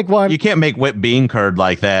felt like one. You can't make whipped bean curd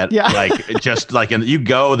like that. Yeah. You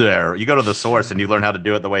go there, you go to the source and you learn how to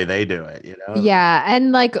do it the way they do it. You know. Yeah,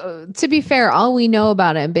 and like to be fair, all we know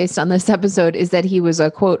about him based on this episode is that he was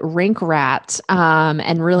a quote rink rat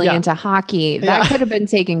and really into hockey. That could have been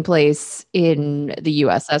taking place in the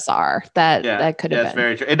USSR. That could have been.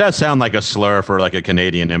 Very true. It does sound like a slur for like a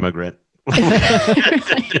Canadian immigrant. Look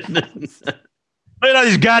at all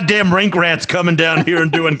these goddamn rink rats coming down here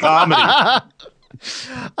and doing comedy.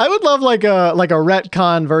 I would love like a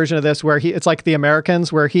retcon version of this where it's like The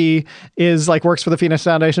Americans, where he is like works for the Phoenix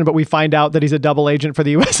Foundation, but we find out that he's a double agent for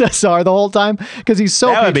the USSR the whole time because he's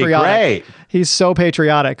so patriotic. Would be great. He's so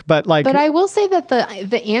patriotic, but I will say that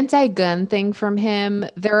the anti-gun thing from him,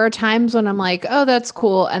 there are times when I'm like, oh, that's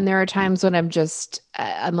cool, and there are times when I'm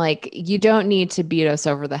like, you don't need to beat us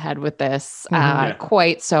over the head with this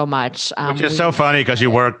quite so much. Which is so funny because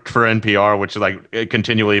you worked for NPR, which it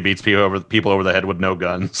continually beats people over the head with no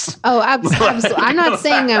guns. Oh, absolutely. I'm not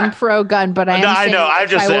saying I'm pro-gun, but if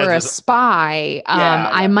I were a spy,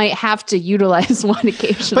 I might have to utilize one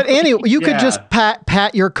occasionally. But Annie, you could just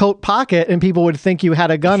pat your coat pocket and people would think you had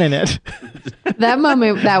a gun in it. That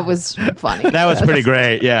moment, that was funny. That was pretty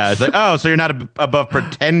great. Yeah. It's like, oh, so you're not above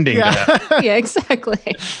pretending. Yeah,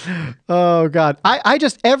 exactly. Oh, God. I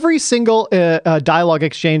just, every single dialogue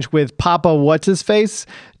exchange with Papa What's-His-Face,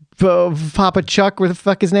 Papa Chuck, where the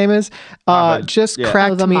fuck his name is,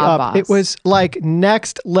 cracked me up. Boss. It was like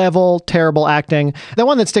next level terrible acting. The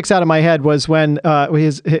one that sticks out in my head was when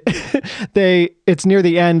it's near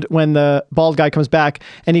the end when the bald guy comes back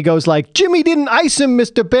and he goes like, Jimmy didn't ice him,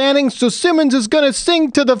 Mr. Banning, so Simmons is gonna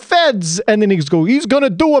sing to the feds, and then he's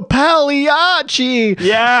gonna do a Pagliacci.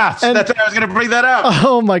 Yeah, that's what I was gonna bring that up.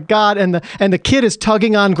 Oh my God, and the kid is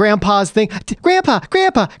tugging on Grandpa's thing. Grandpa.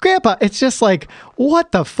 It's just like,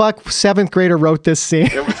 what the fuck? 7th grader wrote this scene.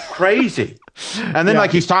 It was crazy. And then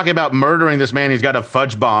he's talking about murdering this man. He's got a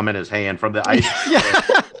fudge bomb in his hand from the ice.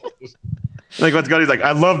 Like, what's going on? He's like,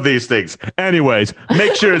 I love these things. Anyways,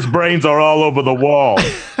 make sure his brains are all over the wall.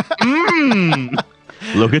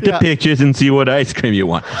 Look at the pictures and see what ice cream you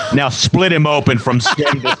want. Now split him open from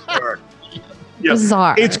stem to skirt.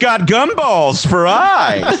 bizarre. It's got gumballs for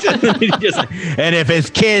eyes. And if his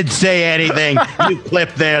kids say anything, you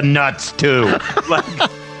clip their nuts too. Like,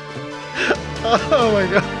 oh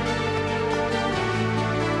my God.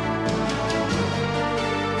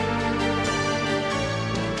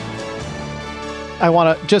 I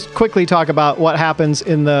want to just quickly talk about what happens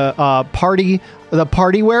in the party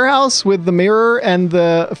warehouse with the mirror and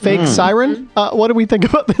the fake siren. What do we think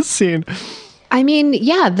about this scene? I mean,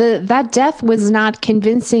 yeah, that death was not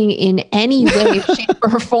convincing in any way, shape,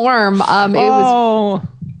 or form. It was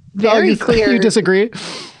very clear. You disagree?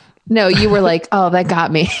 No, you were like, oh, that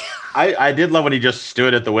got me. I did love when he just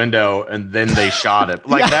stood at the window and then they shot it.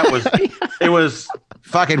 Like that was, it was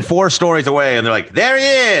fucking 4 stories away and they're like, there he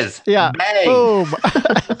is. Yeah. Bang. Boom.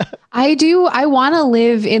 I want to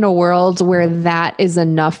live in a world where that is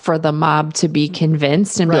enough for the mob to be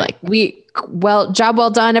convinced and be like, job well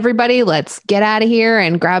done, everybody. Let's get out of here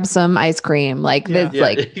and grab some ice cream. Like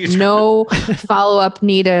no follow-up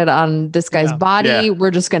needed on this guy's body. Yeah.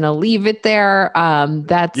 We're just going to leave it there.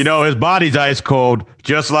 That's, his body's ice cold,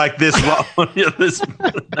 just like this one. I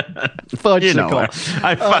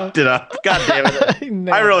fucked it up. God damn it.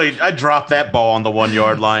 I dropped that ball on the 1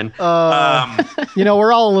 yard line.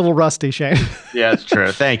 We're all a little rusty, Shane. Yeah, it's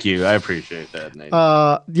true. Thank you. I appreciate that, Nate.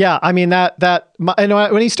 Yeah, I mean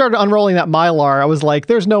when he started unrolling that Mylar, I was like,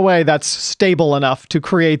 there's no way that's stable enough to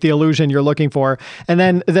create the illusion you're looking for. And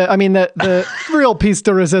then the real piece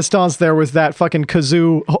de resistance there was that fucking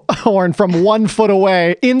kazoo horn from 1 foot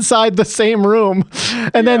away inside the same room.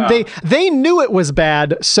 And then they knew it was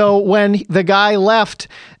bad. So when the guy left,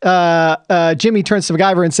 Jimmy turns to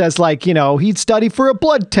MacGyver and says, like, he'd study for a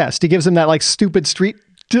blood test. He gives him that like stupid street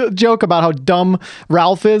joke about how dumb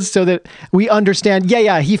Ralph is so that we understand,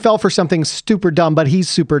 he fell for something super dumb, but he's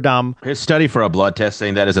super dumb. His study for a blood test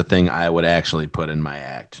thing, that is a thing I would actually put in my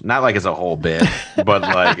act. Not like as a whole bit, but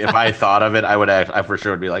like if I thought of it, I for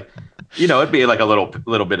sure would be like, it'd be like a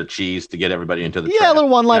little bit of cheese to get everybody into the a little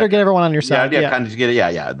one-liner, get everyone on your side. Kind of get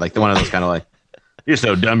it. Like the one of those kind of like, you're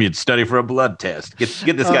so dumb you'd study for a blood test. Get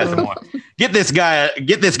this guy some more. Get this guy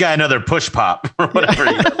another push pop or whatever.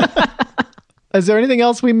 Is there anything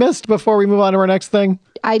else we missed before we move on to our next thing?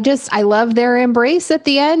 I love their embrace at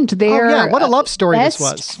the end. They're what a love story this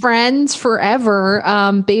was. Best friends forever,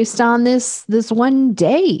 based on this one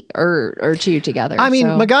day or two together. I mean,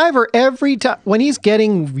 MacGyver, every time when he's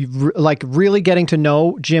really getting to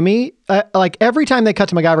know Jimmy, like every time they cut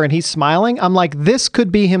to MacGyver and he's smiling, I'm like, this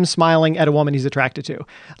could be him smiling at a woman he's attracted to.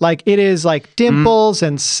 Like it is like dimples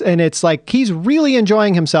and it's like he's really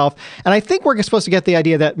enjoying himself. And I think we're supposed to get the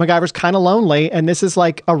idea that MacGyver's kind of lonely and this is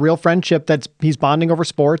like a real friendship he's bonding over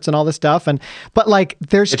sports and all this stuff. But like,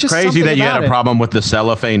 it's just crazy that you had a problem with the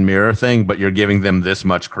cellophane mirror thing, but you're giving them this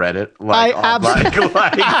much credit. Like,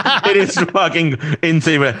 it is fucking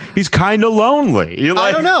insane. He's kind of lonely. You're like,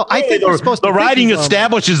 I don't know. I think we're supposed to. The writing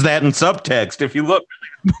establishes that in subtext. If you look,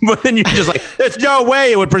 but then you're just like, there's no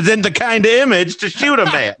way it would present the kind of image to shoot a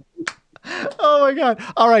man. Oh my God.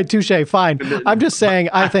 All right, touche. Fine. I'm just saying,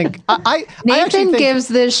 I think Nathan gives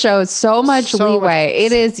this show so much leeway.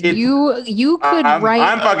 You could write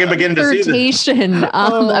I'm fucking beginning to see this.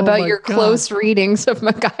 About your close readings of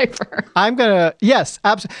MacGyver. Yes,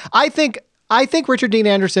 absolutely. I think Richard Dean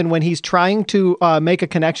Anderson, when he's trying to make a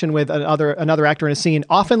connection with another actor in a scene,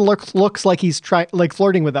 often looks like he's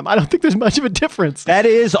flirting with them. I don't think there's much of a difference. That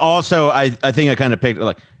is also, I think I kind of picked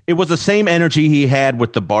like it was the same energy he had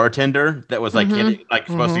with the bartender that was like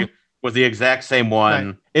supposed to was the exact same one.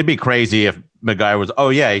 Right. It'd be crazy if MacGyver was,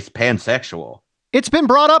 he's pansexual. It's been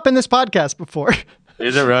brought up in this podcast before.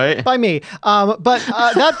 Is it right? By me. But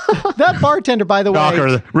that bartender, by the way.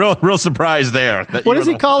 Shocker. Real surprise there. What does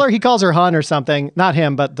he call her? He calls her hun or something. Not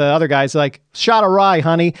him, but the other guy's like, shot of rye,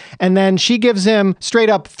 honey. And then she gives him straight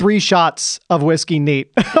up 3 shots of whiskey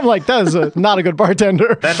neat. I'm like, that is not a good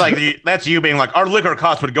bartender. That's you being like, our liquor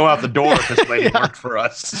costs would go out the door if this lady worked for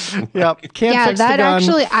us. Yeah. Can't fix the gun.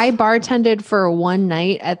 Actually, I bartended for one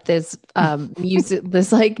night at this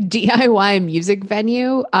this like DIY music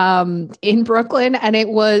venue in Brooklyn. And it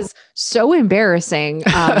was so embarrassing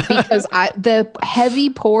because the heavy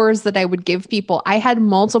pours that I would give people, I had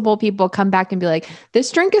multiple people come back and be like, this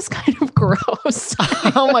drink is kind of gross.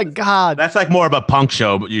 Oh my God. That's like more of a punk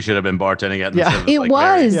show, but you should have been bartending at. Yeah, it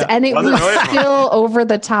was. And it was still over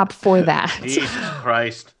the top for that. Jesus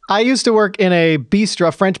Christ. I used to work in a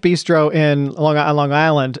French bistro in Long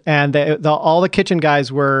Island, and all the kitchen guys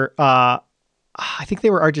were I think they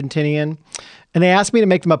were Argentinian. And they asked me to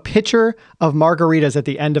make them a pitcher of margaritas at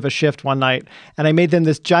the end of a shift one night. And I made them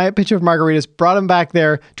this giant pitcher of margaritas, brought them back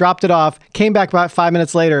there, dropped it off, came back about 5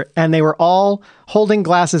 minutes later, and they were all holding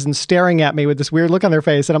glasses and staring at me with this weird look on their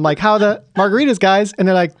face. And I'm like, how are the margaritas, guys? And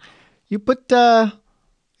they're like, you put sour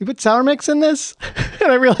mix in this?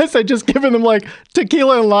 And I realized I'd just given them like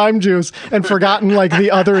tequila and lime juice and forgotten like the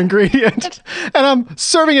other ingredient. And I'm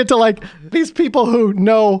serving it to like these people who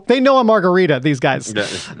know a margarita, these guys.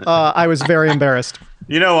 I was very embarrassed.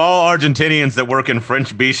 You know, all Argentinians that work in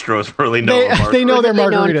French bistros really know they know their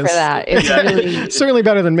margaritas. Known for that. It's really certainly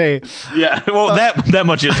better than me. Yeah, well, that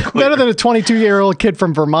much is clear. Better than a 22-year-old kid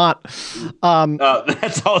from Vermont.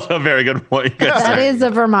 That's also a very good point. That is a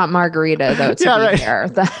Vermont margarita, though, to be fair.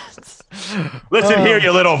 Listen here,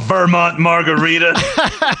 you little Vermont margarita.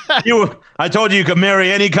 I told you could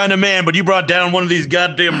marry any kind of man, but you brought down one of these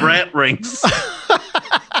goddamn rat rings.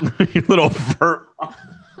 You little Vermont.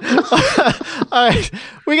 All right,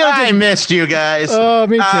 I missed you guys. Oh,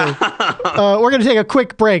 me too. We're going to take a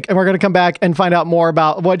quick break, and we're going to come back and find out more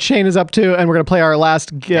about what Shane is up to, and we're going to play our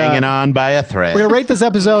last... Hanging on by a thread. We're going to rate this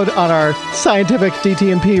episode on our scientific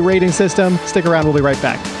DTMP rating system. Stick around. We'll be right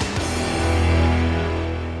back.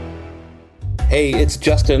 Hey, it's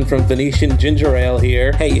Justin from Venetian Ginger Ale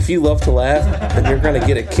here. Hey, if you love to laugh, then you're going to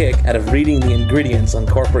get a kick out of reading the ingredients on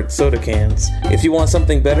corporate soda cans. If you want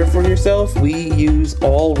something better for yourself, we use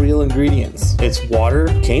all real ingredients. It's water,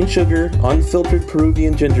 cane sugar, unfiltered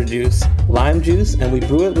Peruvian ginger juice, lime juice, and we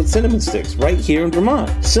brew it with cinnamon sticks right here in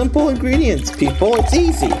Vermont. Simple ingredients, people. It's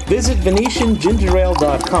easy. Visit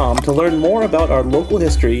VenetianGingerAle.com to learn more about our local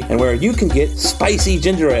history and where you can get spicy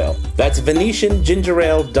ginger ale. That's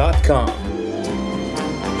VenetianGingerAle.com.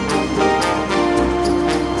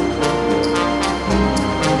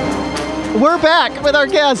 We're back with our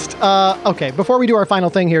guest. Okay, before we do our final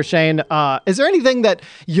thing here, Shane, is there anything that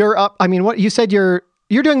you're up? I mean, what you said you're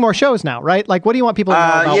doing more shows now, right? Like, what do you want people to know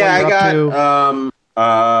about what you're up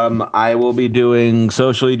to? I will be doing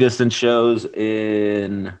socially distant shows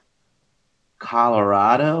in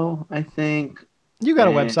Colorado, I think. You got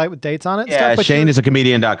a website with dates on it? Yeah,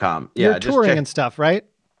 ShaneIsAComedian.com. Yeah, you're touring and stuff, right?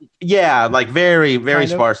 Yeah, like very, very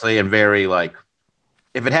sparsely and very like.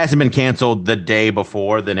 If it hasn't been canceled the day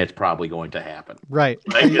before, then it's probably going to happen. Right.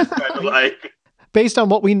 Like, it's kind of like... Based on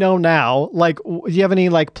what we know now, like, do you have any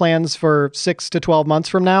like plans for 6 to 12 months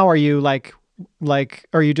from now? Are you are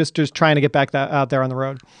you just trying to get back out there on the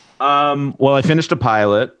road? Well, I finished a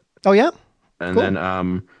pilot. Oh yeah. And cool.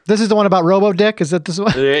 Then this is the one about Robo Dick. Is that this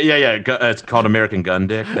one? Yeah. It's called American Gun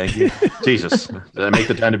Dick. Thank you. Jesus, did I make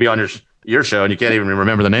the time to be on your show and you can't even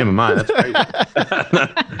remember the name of mine? That's crazy.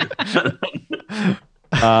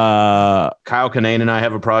 Kyle Kinane and I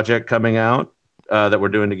have a project coming out that we're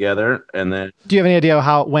doing together, and then do you have any idea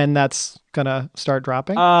when that's gonna start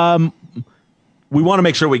dropping? We want to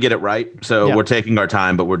make sure we get it right, so we're taking our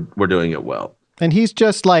time, but we're doing it well. And he's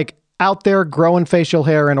just like out there growing facial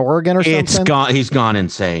hair in Oregon or something. He's gone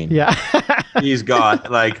insane. Yeah. He's gone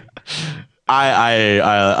like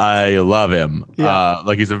I love him. Yeah.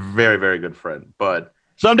 Like he's a very, very good friend, but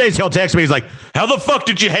some days he'll text me. He's like, how the fuck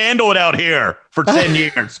did you handle it out here for 10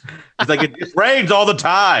 years? He's like, it just rains all the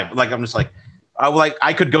time. Like, I'm just like,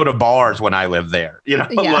 I could go to bars when I lived there, you know?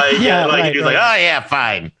 He's like, oh yeah,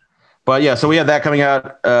 fine. But yeah, so we have that coming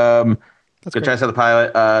out. Good try to the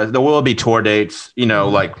pilot. There will be tour dates, you know,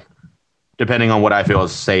 like depending on what I feel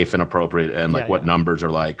is safe and appropriate and like what numbers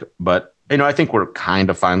are like. But, you know, I think we're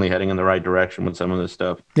kind of finally heading in the right direction with some of this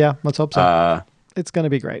stuff. Yeah, let's hope so. It's going to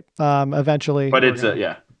be great. Eventually. But it's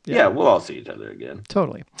we'll all see each other again.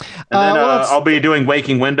 Totally. And then I'll be doing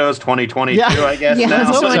Waking Windows 2022, I guess. Yeah,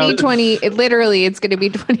 now. 2020. It's going to be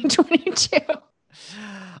 2022.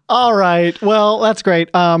 All right. Well, that's great.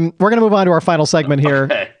 We're going to move on to our final segment here.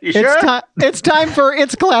 Okay. You sure? It's time for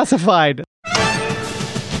It's Classified.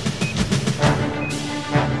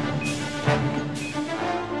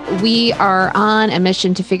 We are on a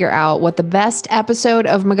mission to figure out what the best episode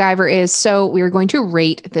of MacGyver is, so we are going to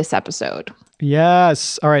rate this episode.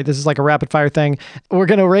 Yes. All right. This is like a rapid fire thing. We're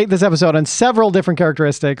going to rate this episode on several different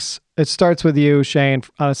characteristics. It starts with you, Shane.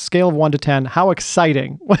 On a scale of 1 to 10, how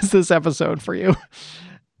exciting was this episode for you?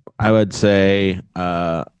 I would say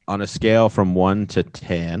on a scale from 1 to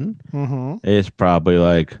 10, it's probably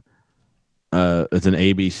like it's an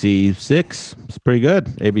ABC 6. It's pretty good.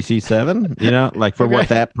 ABC 7, you know, like for what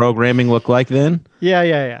that programming looked like then.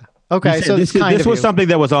 Yeah. Okay. So this was something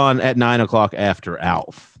that was on at 9 o'clock after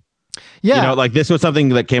Alf. Yeah. You know, like this was something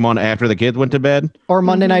that came on after the kids went to bed. Or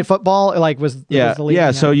Monday Night Football, like was Yeah. the lead,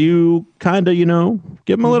 Yeah. So you kind of,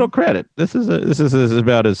 give them a little credit. This is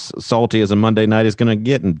about as salty as a Monday night is going to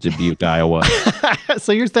get in Dubuque, Iowa.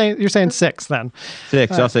 So you're saying 6 then?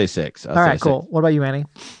 6. I'll say 6. All right, cool. What about you, Annie?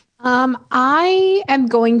 I am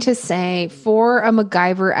going to say for a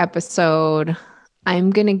MacGyver episode,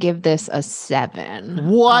 I'm going to give this a 7.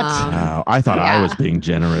 What? Wow, I thought I was being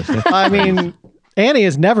generous. I mean, Annie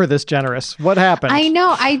is never this generous. What happened? I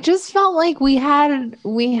know. I just felt like we had a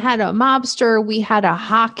mobster. We had a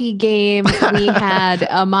hockey game. We had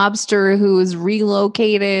a mobster who was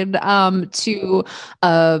relocated to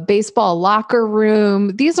a baseball locker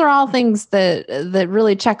room. These are all things that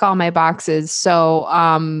really check all my boxes. So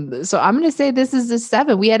I'm going to say this is a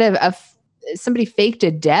 7. We had somebody faked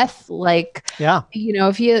a death. Like, yeah,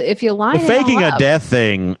 if you line the faking a death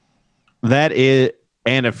thing, that is.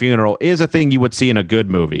 And a funeral is a thing you would see in a good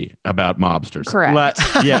movie about mobsters. Correct.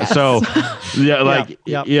 Yeah. So, like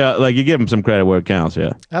you give them some credit where it counts.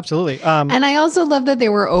 Yeah. Absolutely. And I also love that they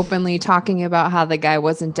were openly talking about how the guy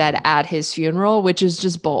wasn't dead at his funeral, which is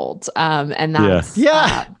just bold. And that's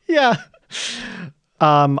yeah.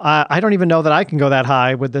 I don't even know that I can go that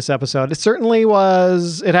high with this episode. It certainly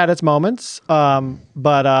it had its moments,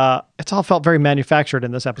 but it's all felt very manufactured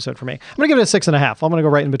in this episode for me. I'm going to give it a 6.5. I'm going to go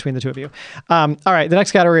right in between the two of you. All right. The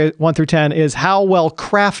next category, 1 through 10, is how well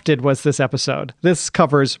crafted was this episode? This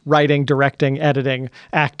covers writing, directing, editing,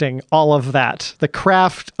 acting, all of that. The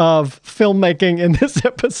craft of filmmaking in this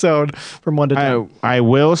episode from 1 to 10. I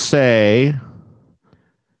will say,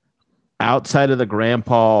 outside of the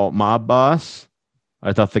grandpa mob boss,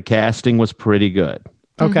 I thought the casting was pretty good.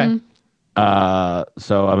 Okay. Mm-hmm.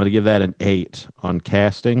 So I'm going to give that an 8 on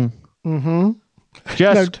casting. Mm-hmm.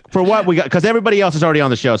 Just for what we got, because everybody else is already on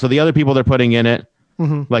the show. So the other people they're putting in it,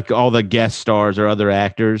 like all the guest stars or other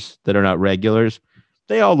actors that are not regulars,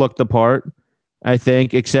 they all look the part, I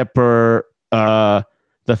think, except for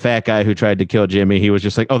the fat guy who tried to kill Jimmy. He was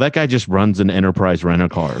just like, oh, that guy just runs an Enterprise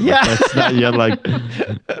rent-a-car. Yeah. That's not,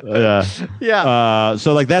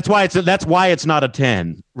 so like that's why it's not a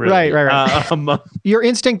 10. Really. Right. Your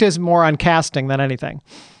instinct is more on casting than anything.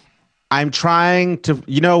 I'm trying to,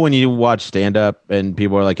 when you watch stand-up and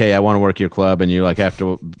people are like, hey, I want to work your club, and you like have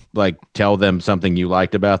to like tell them something you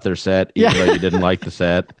liked about their set, even though you didn't like the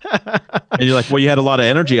set. And you're like, well, you had a lot of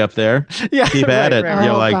energy up there. Yeah, keep at it. Right.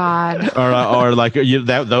 You're like, God. or like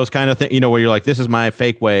those kind of things, where you're like, this is my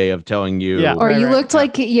fake way of telling you. Yeah. Or you looked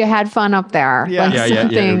like you had fun up there. Yeah.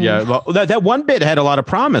 Like Yeah. Well, that one bit had a lot of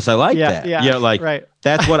promise. I like that. Yeah. Like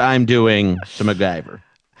that's what I'm doing to MacGyver.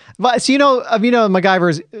 But so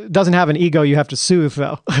MacGyver doesn't have an ego you have to soothe,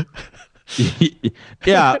 though.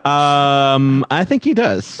 Yeah, I think he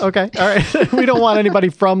does. Okay, all right. We don't want anybody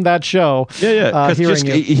from that show. Yeah. Hearing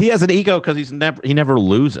you. He has an ego because he never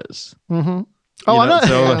loses. Mm-hmm. Oh, I'm not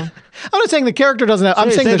saying the character doesn't have.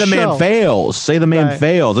 I'm saying the show. Man fails. Say the man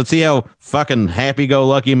fails. Let's see how fucking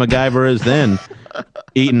happy-go-lucky MacGyver is then.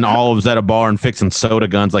 Eating olives at a bar and fixing soda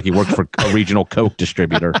guns like he worked for a regional Coke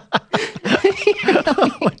distributor.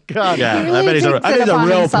 Oh my God. Yeah, really I bet he's a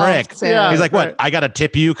real prick. Yeah, he's like, what? I got to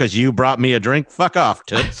tip you because you brought me a drink? Fuck off,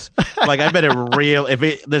 toots. Like, I bet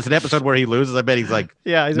there's an episode where he loses, I bet he's like,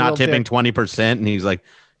 he's not tipping 20%, and he's like,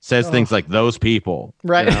 says things like those people.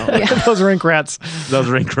 Right. Those rink rats. Those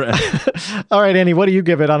rink rats. All right, Annie, what do you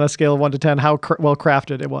give it on a scale of 1 to 10? How well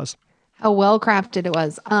crafted it was? How well crafted it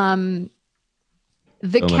was.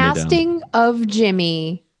 The casting of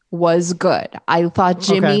Jimmy was good. I thought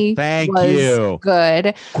Jimmy was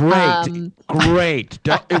good. Great.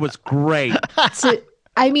 It was great.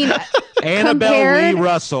 Annabelle Lee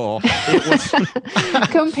Russell. It was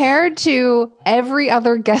compared to every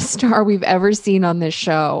other guest star we've ever seen on this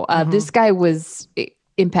show. This guy was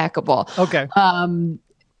impeccable. Okay.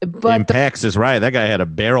 But Pax is right. That guy had a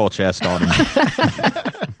barrel chest on him.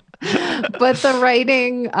 But the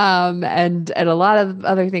writing and a lot of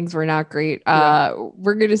other things were not great.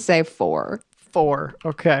 We're going to say 4. 4.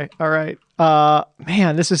 Okay. All right.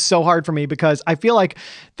 Man, this is so hard for me because I feel like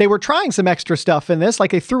they were trying some extra stuff in this.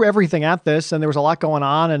 Like they threw everything at this and there was a lot going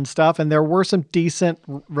on and stuff. And there were some decent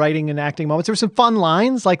writing and acting moments. There were some fun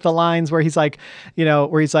lines, like the lines where he's like,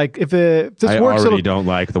 if this I works. I already don't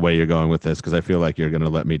like the way you're going with this because I feel like you're going to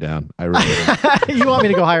let me down. I really don't. You want me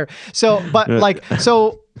to go higher. So,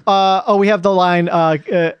 We have the line,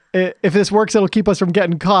 if this works, it'll keep us from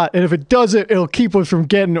getting caught. And if it doesn't, it'll keep us from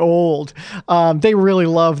getting old. They really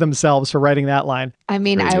love themselves for writing that line. I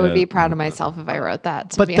mean, I would be proud of myself if I wrote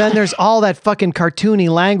that. But then there's all that fucking cartoony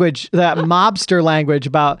language, that mobster language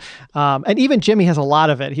about, and even Jimmy has a lot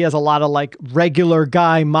of it. He has a lot of like regular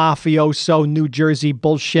guy, mafioso, New Jersey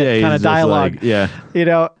bullshit kind of dialogue. Like, yeah. You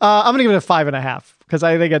know, I'm going to give it a 5.5. Because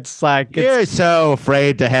I think it's like... You're so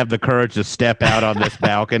afraid to have the courage to step out on this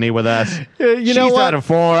balcony with us. She's at a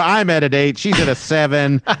 4. I'm at an 8. She's at a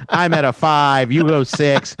 7. I'm at a 5. You go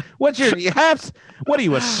 6. What are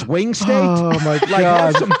you, a swing state? Oh, my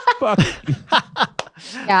God.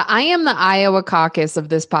 Yeah, I am the Iowa caucus of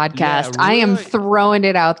this podcast. Yeah, really? I am throwing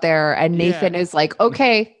it out there. And Nathan is like,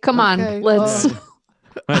 okay, come on, let's...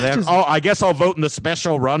 I guess I'll vote in the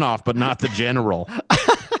special runoff, but not the general.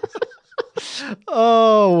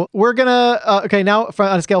 Oh, we're gonna okay. Now,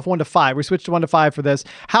 on a scale of 1 to 5, we switched to 1 to 5 for this.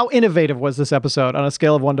 How innovative was this episode on a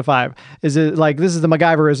scale of 1 to 5? Is it like this is the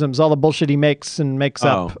MacGyverisms, all the bullshit he makes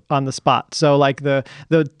up on the spot? So like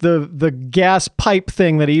the gas pipe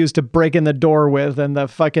thing that he used to break in the door with, and the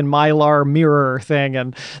fucking Mylar mirror thing,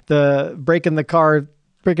 and the breaking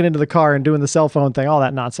into the car and doing the cell phone thing, all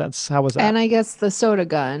that nonsense. How was that? And I guess the soda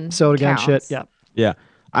gun shit. Yeah. Yeah.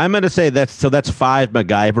 I'm going to say that's 5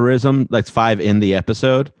 MacGyverism. That's 5 in the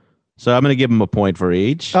episode. So I'm going to give him a point for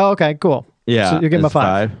each. Oh, okay, cool. Yeah. So you give him a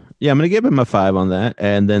 5. Yeah, I'm going to give him a 5 on that.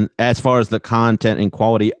 And then as far as the content and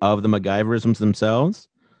quality of the MacGyverisms themselves,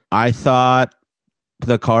 I thought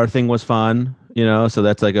the car thing was fun, so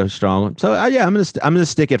that's like a strong one. So I'm going to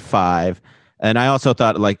stick at 5. And I also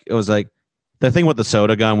thought it was like, the thing with the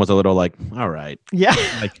soda gun was a little like, all right. Yeah.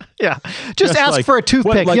 Yeah. Just ask for a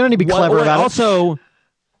toothpick. You don't need to be clever about it. Also,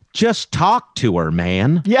 just talk to her,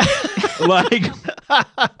 man. Yeah. like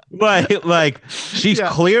she's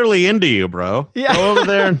clearly into you, bro. Yeah. Go over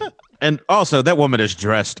there. And also, that woman is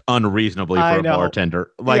dressed unreasonably for a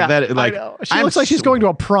bartender. She looks like she's going to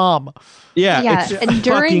a prom. Yeah. It's and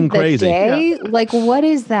during the crazy. day, what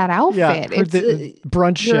is that outfit? Yeah, it's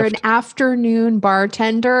brunch you're shift. An afternoon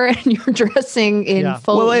bartender and you're dressing in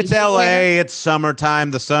full. Well, it's LA. It's summertime.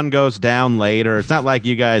 The sun goes down later. It's not like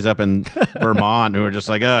you guys up in Vermont who are just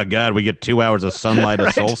like, oh God, we get 2 hours of sunlight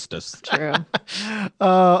at solstice. True.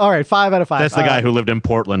 All right, 5 out of 5. That's the guy who lived in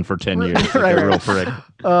Portland for 10 years. Like a real prick.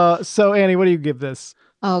 So Annie, what do you give this?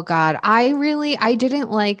 Oh God, I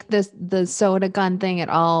didn't like the soda gun thing at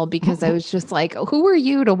all, because I was just like, who are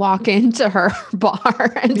you to walk into her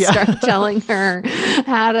bar and start telling her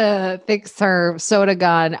how to fix her soda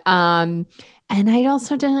gun? And I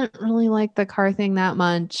also didn't really like the car thing that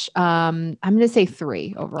much. I'm going to say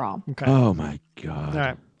 3 overall. Okay. Oh my God. All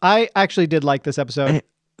right. I actually did like this episode.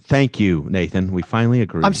 Thank you, Nathan. We finally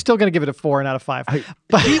agreed. I'm still going to give it a 4 out of 5.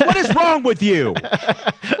 What is wrong with you?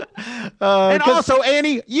 And also,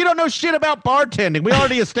 Annie, you don't know shit about bartending. We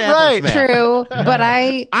already established that. True, but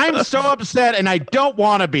I'm so upset, and I don't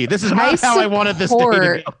want to be. This is not how I wanted this day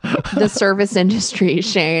to go. The service industry,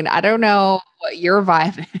 Shane. I don't know what your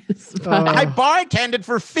vibe is. I bartended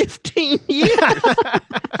for 15 years.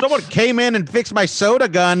 Someone came in and fixed my soda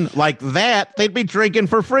gun like that, they'd be drinking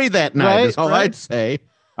for free that night. That's all I'd say.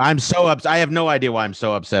 I'm so upset. I have no idea why I'm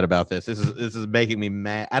so upset about this. This is making me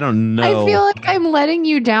mad. I don't know. I feel like I'm letting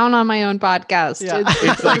you down on my own podcast. Yeah.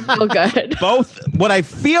 It's like feel good. Both. What I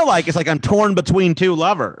feel like is like I'm torn between two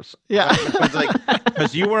lovers. Yeah.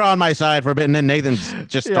 Because you were on my side for a bit, and then Nathan's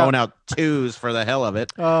just throwing out 2s for the hell of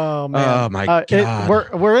it. Oh man. Oh my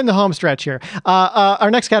God. We're in the home stretch here. Our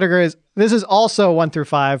next category is. This is also 1 through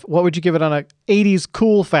 5. What would you give it on a 80s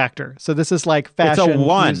cool factor? So this is like fashion. It's a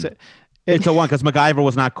 1. Music. It's a 1 because MacGyver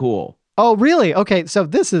was not cool. Oh, really? Okay. So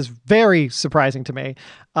this is very surprising to me.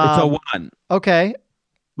 It's a 1. Okay.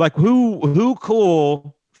 Like who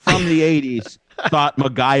cool from the 80s thought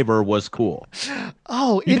MacGyver was cool?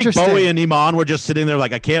 Oh, you interesting. Think Bowie and Iman were just sitting there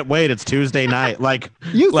like, I can't wait. It's Tuesday night. Like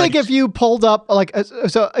you think if you pulled up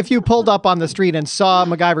if you pulled up on the street and saw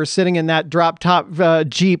MacGyver sitting in that drop top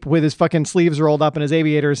Jeep with his fucking sleeves rolled up and his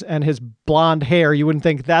aviators and his blonde hair, you wouldn't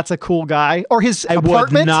think that's a cool guy? Or his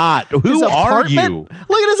apartment? Would not. Who are you?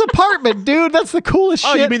 Look at his apartment, dude. That's the coolest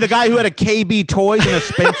shit. Oh, you mean the guy who had a KB Toys and a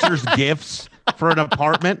Spencer's Gifts for an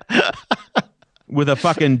apartment? With a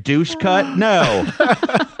fucking douche cut? No.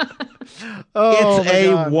 It's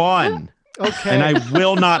a 1. Okay. And I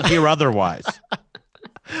will not hear otherwise.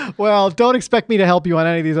 Well, don't expect me to help you on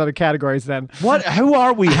any of these other categories then. What? Who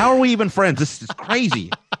are we? How are we even friends? This is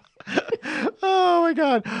crazy. Oh my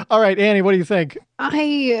God. All right, Annie, what do you think?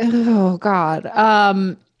 Oh God.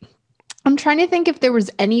 I'm trying to think if there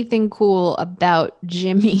was anything cool about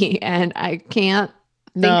Jimmy, and I can't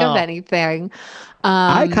think of anything.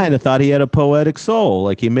 I kind of thought he had a poetic soul,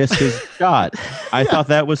 like he missed his shot. I thought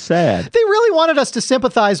that was sad. They really wanted us to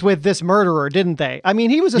sympathize with this murderer, didn't they? I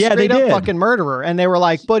mean, he was a straight up fucking murderer, and they were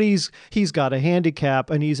like, but he's got a handicap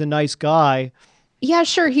and he's a nice guy. Yeah,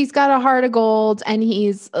 sure. He's got a heart of gold, and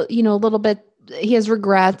he's, a little bit, he has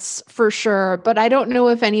regrets for sure, but I don't know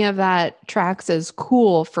if any of that tracks as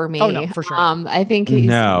cool for me. Oh, no, for sure. I think he's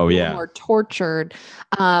more tortured.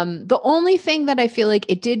 The only thing that I feel like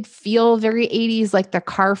it did feel very 80s, like the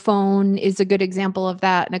car phone is a good example of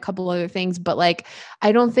that, and a couple other things, but like,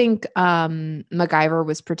 I don't think MacGyver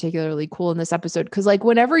was particularly cool in this episode, because like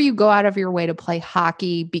whenever you go out of your way to play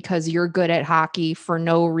hockey because you're good at hockey for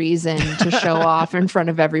no reason to show off in front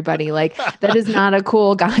of everybody, like that is not a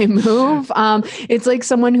cool guy move. It's like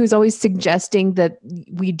someone who's always suggesting that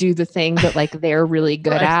we do the thing that like they're really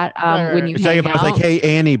good at when you hang out. Like, hey,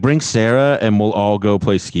 Annie, bring Sarah and we'll all go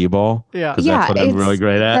play skee ball. Yeah. Because that's what I'm really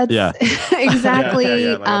great at. Yeah.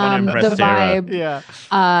 Exactly. Like, the Sarah.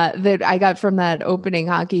 vibe that I got from that opening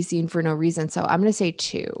hockey scene for no reason. So I'm going to say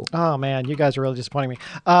 2. Oh man, you guys are really disappointing me.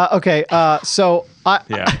 Okay. So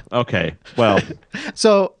okay. Well,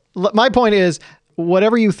 so my point is,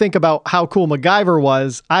 whatever you think about how cool MacGyver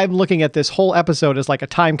was, I'm looking at this whole episode as like a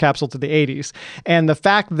time capsule to the 80s. And the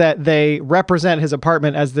fact that they represent his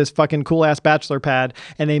apartment as this fucking cool ass bachelor pad,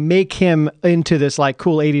 and they make him into this like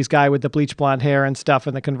cool 80s guy with the bleach blonde hair and stuff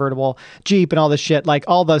and the convertible Jeep and all this shit, like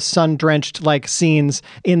all the sun drenched like scenes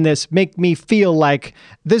in this make me feel like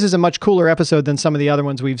this is a much cooler episode than some of the other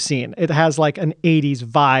ones we've seen. It has like an 80s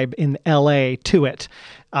vibe in LA to it.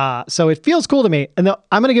 So it feels cool to me, and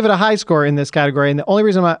I'm going to give it a high score in this category. And the only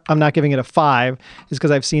reason I'm not giving it a 5 is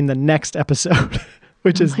because I've seen the next episode,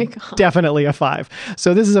 which is definitely a 5.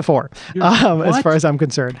 So this is a 4, as far as I'm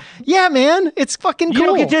concerned. Yeah, man, it's fucking cool. You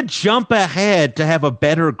don't get to jump ahead to have a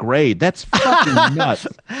better grade. That's fucking nuts.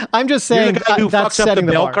 I'm just saying You're the guy who that's fucks up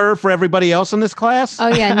the bell curve for everybody else in this class. Oh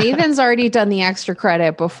yeah, Nathan's already done the extra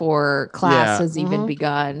credit before class has even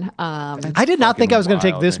begun. I did not think I was going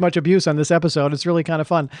to take this much abuse on this episode. It's really kind of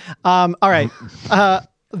fun. All right.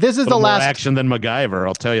 This is the last action than MacGyver,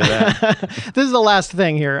 I'll tell you that. This is the last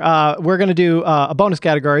thing here. We're going to do a bonus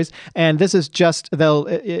categories, and this is just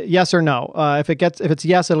yes or no. If it's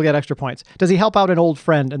yes, it'll get extra points. Does he help out an old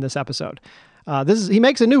friend in this episode? He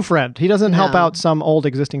makes a new friend. He doesn't help out some old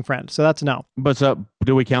existing friend, so that's no. But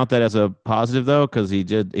do we count that as a positive though? Because he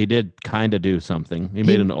did kind of do something. He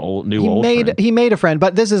made an old friend. He made a friend,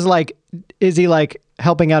 but this is like, is he like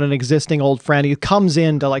helping out an existing old friend? He comes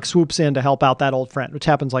in to like swoops in to help out that old friend, which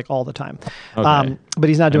happens like all the time. Okay. But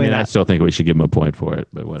he's not doing that. I still think we should give him a point for it,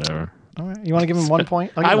 but whatever. All right. You want to give him 1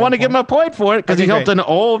 point? I want to give him a point for it because he helped an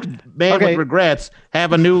old man with regrets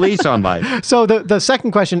have a new lease on life. So the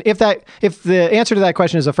second question, if the answer to that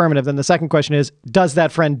question is affirmative, then the second question is, does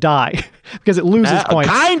that friend die? Because it loses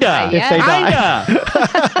points. Kinda. If they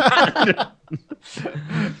die.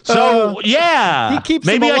 So he keeps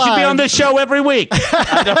maybe them alive. I should be on this show every week.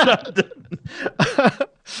 I don't know.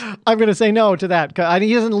 I'm going to say no to that.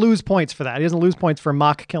 He doesn't lose points for that. He doesn't lose points for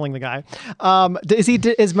mock killing the guy.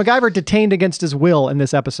 Is MacGyver detained against his will in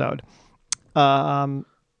this episode? I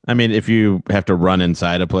mean, if you have to run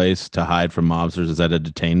inside a place to hide from mobsters, is that a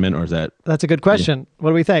detainment or is that? That's a good question. Yeah.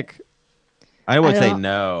 What do we think? I would say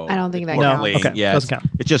no. I don't think that counts. Okay. Yeah, doesn't count.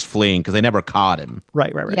 It's just fleeing because they never caught him.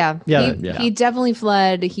 Right. Yeah. He definitely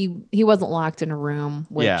fled. He wasn't locked in a room.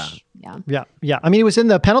 Which, yeah. I mean, he was in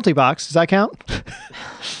the penalty box. Does that count?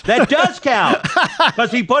 That does count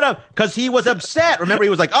because he was upset. Remember, he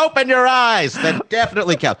was like, "Open your eyes." That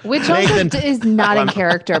definitely counts. Which also is not in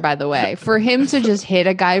character, by the way. For him to just hit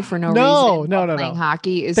a guy for no reason. No. Playing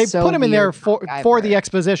hockey is so put him in there for the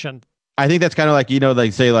exposition. I think that's kind of like,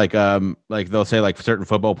 they say like they'll say like certain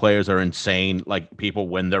football players are insane, like people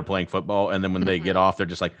when they're playing football, and then when they get off, they're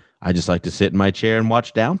just like, I just like to sit in my chair and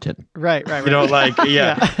watch Downton. Right. You know, like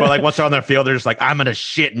but like once they're on their field, they're just like, I'm gonna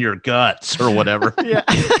shit in your guts or whatever. Yeah.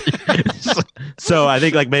 So I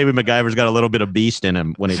think like maybe MacGyver's got a little bit of beast in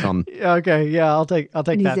him when he's on. Okay, yeah, I'll take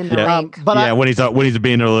that. In the rink. But when he's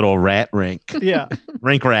being a little rat rink. Yeah.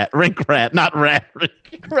 rink rat, not rat rink.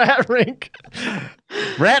 Rat rink.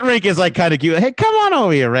 Rat rink is like kind of cute. Hey, come on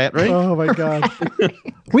over here, rat rink. Oh my god.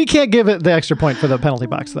 We can't give it the extra point for the penalty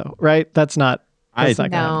box though, right? That's not.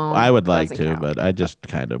 I would like to, but I just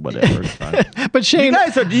kind of whatever. It's fine. But Shane,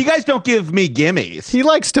 you guys don't give me gimmies. He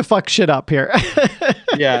likes to fuck shit up here.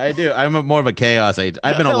 Yeah, I do. I'm more of a chaos agent.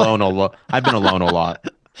 I've been alone a lot.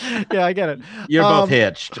 Yeah, I get it. You're both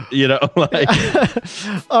hitched, you know. Like.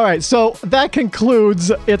 All right, so that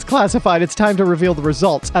concludes It's Classified. It's time to reveal the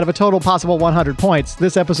results. Out of a total possible 100 points,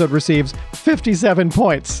 this episode receives 57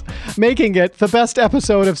 points, making it the best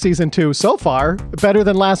episode of season 2 so far, better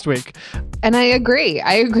than last week. And I agree.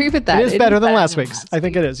 I agree with that. It is better than last week's. I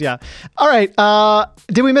think it is, yeah. All right,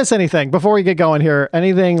 did we miss anything before we get going here?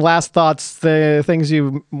 Anything, last thoughts, the things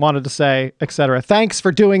you wanted to say, etc.? Thanks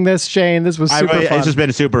for doing this, Shane. This was super fun. It's just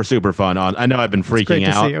been super fun. I know I've been freaking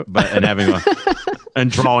out, and having and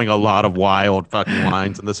drawing a lot of wild fucking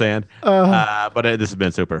lines in the sand. But this has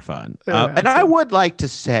been super fun. And I would like to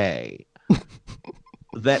say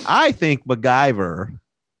that I think MacGyver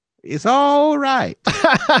is all right.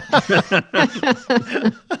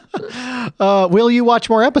 Will you watch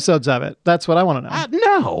more episodes of it? That's what I want to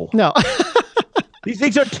know. No. These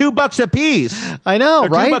things are $2 a piece. I know,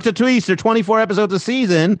 right? $2 a piece. They're 24 episodes a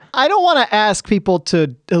season. I don't want to ask people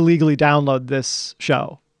to illegally download this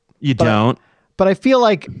show. You don't? But I feel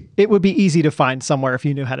like it would be easy to find somewhere if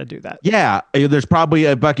you knew how to do that. Yeah. There's probably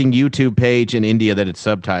a fucking YouTube page in India that it's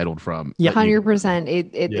subtitled from. Yeah, 100%.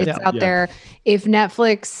 It's out there. If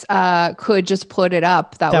Netflix could just put it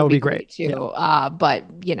up, that would be great too. Yeah. But,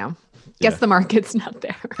 you know. Guess the market's not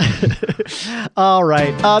there. All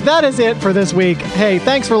right. That is it for this week. Hey,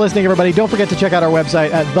 thanks for listening, everybody. Don't forget to check out our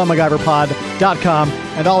website at themacgyverpod.com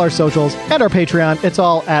and all our socials and our Patreon. It's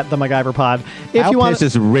all at The MacGyver Pod. How pissed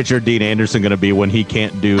is Richard Dean Anderson going to be when he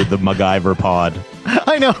can't do The MacGyver Pod?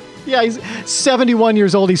 I know. Yeah, he's 71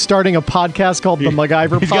 years old. He's starting a podcast called The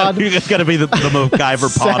MacGyver Pod. It's got to be the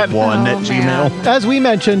MacGyver Pod 1 at Gmail. As we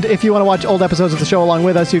mentioned, if you want to watch old episodes of the show along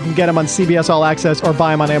with us, you can get them on CBS All Access or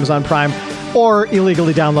buy them on Amazon Prime or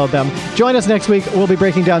illegally download them. Join us next week. We'll be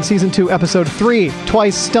breaking down Season 2, Episode 3,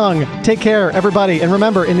 Twice Stung. Take care, everybody. And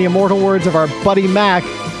remember, in the immortal words of our buddy Mac,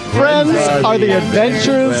 friends are the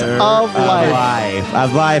adventures of life.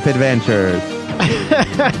 Of life adventures.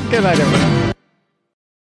 Good night, everyone.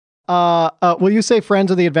 Will you say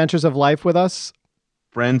friends are the adventures of life with us?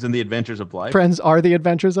 Friends and the adventures of life? Friends are the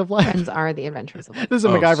adventures of life? Friends are the adventures of life. This is a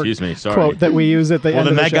MacGyver quote that we use at the end of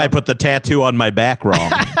the show. Well, then that guy put the tattoo on my back wrong.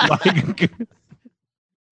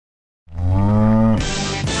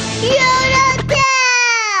 Yoda!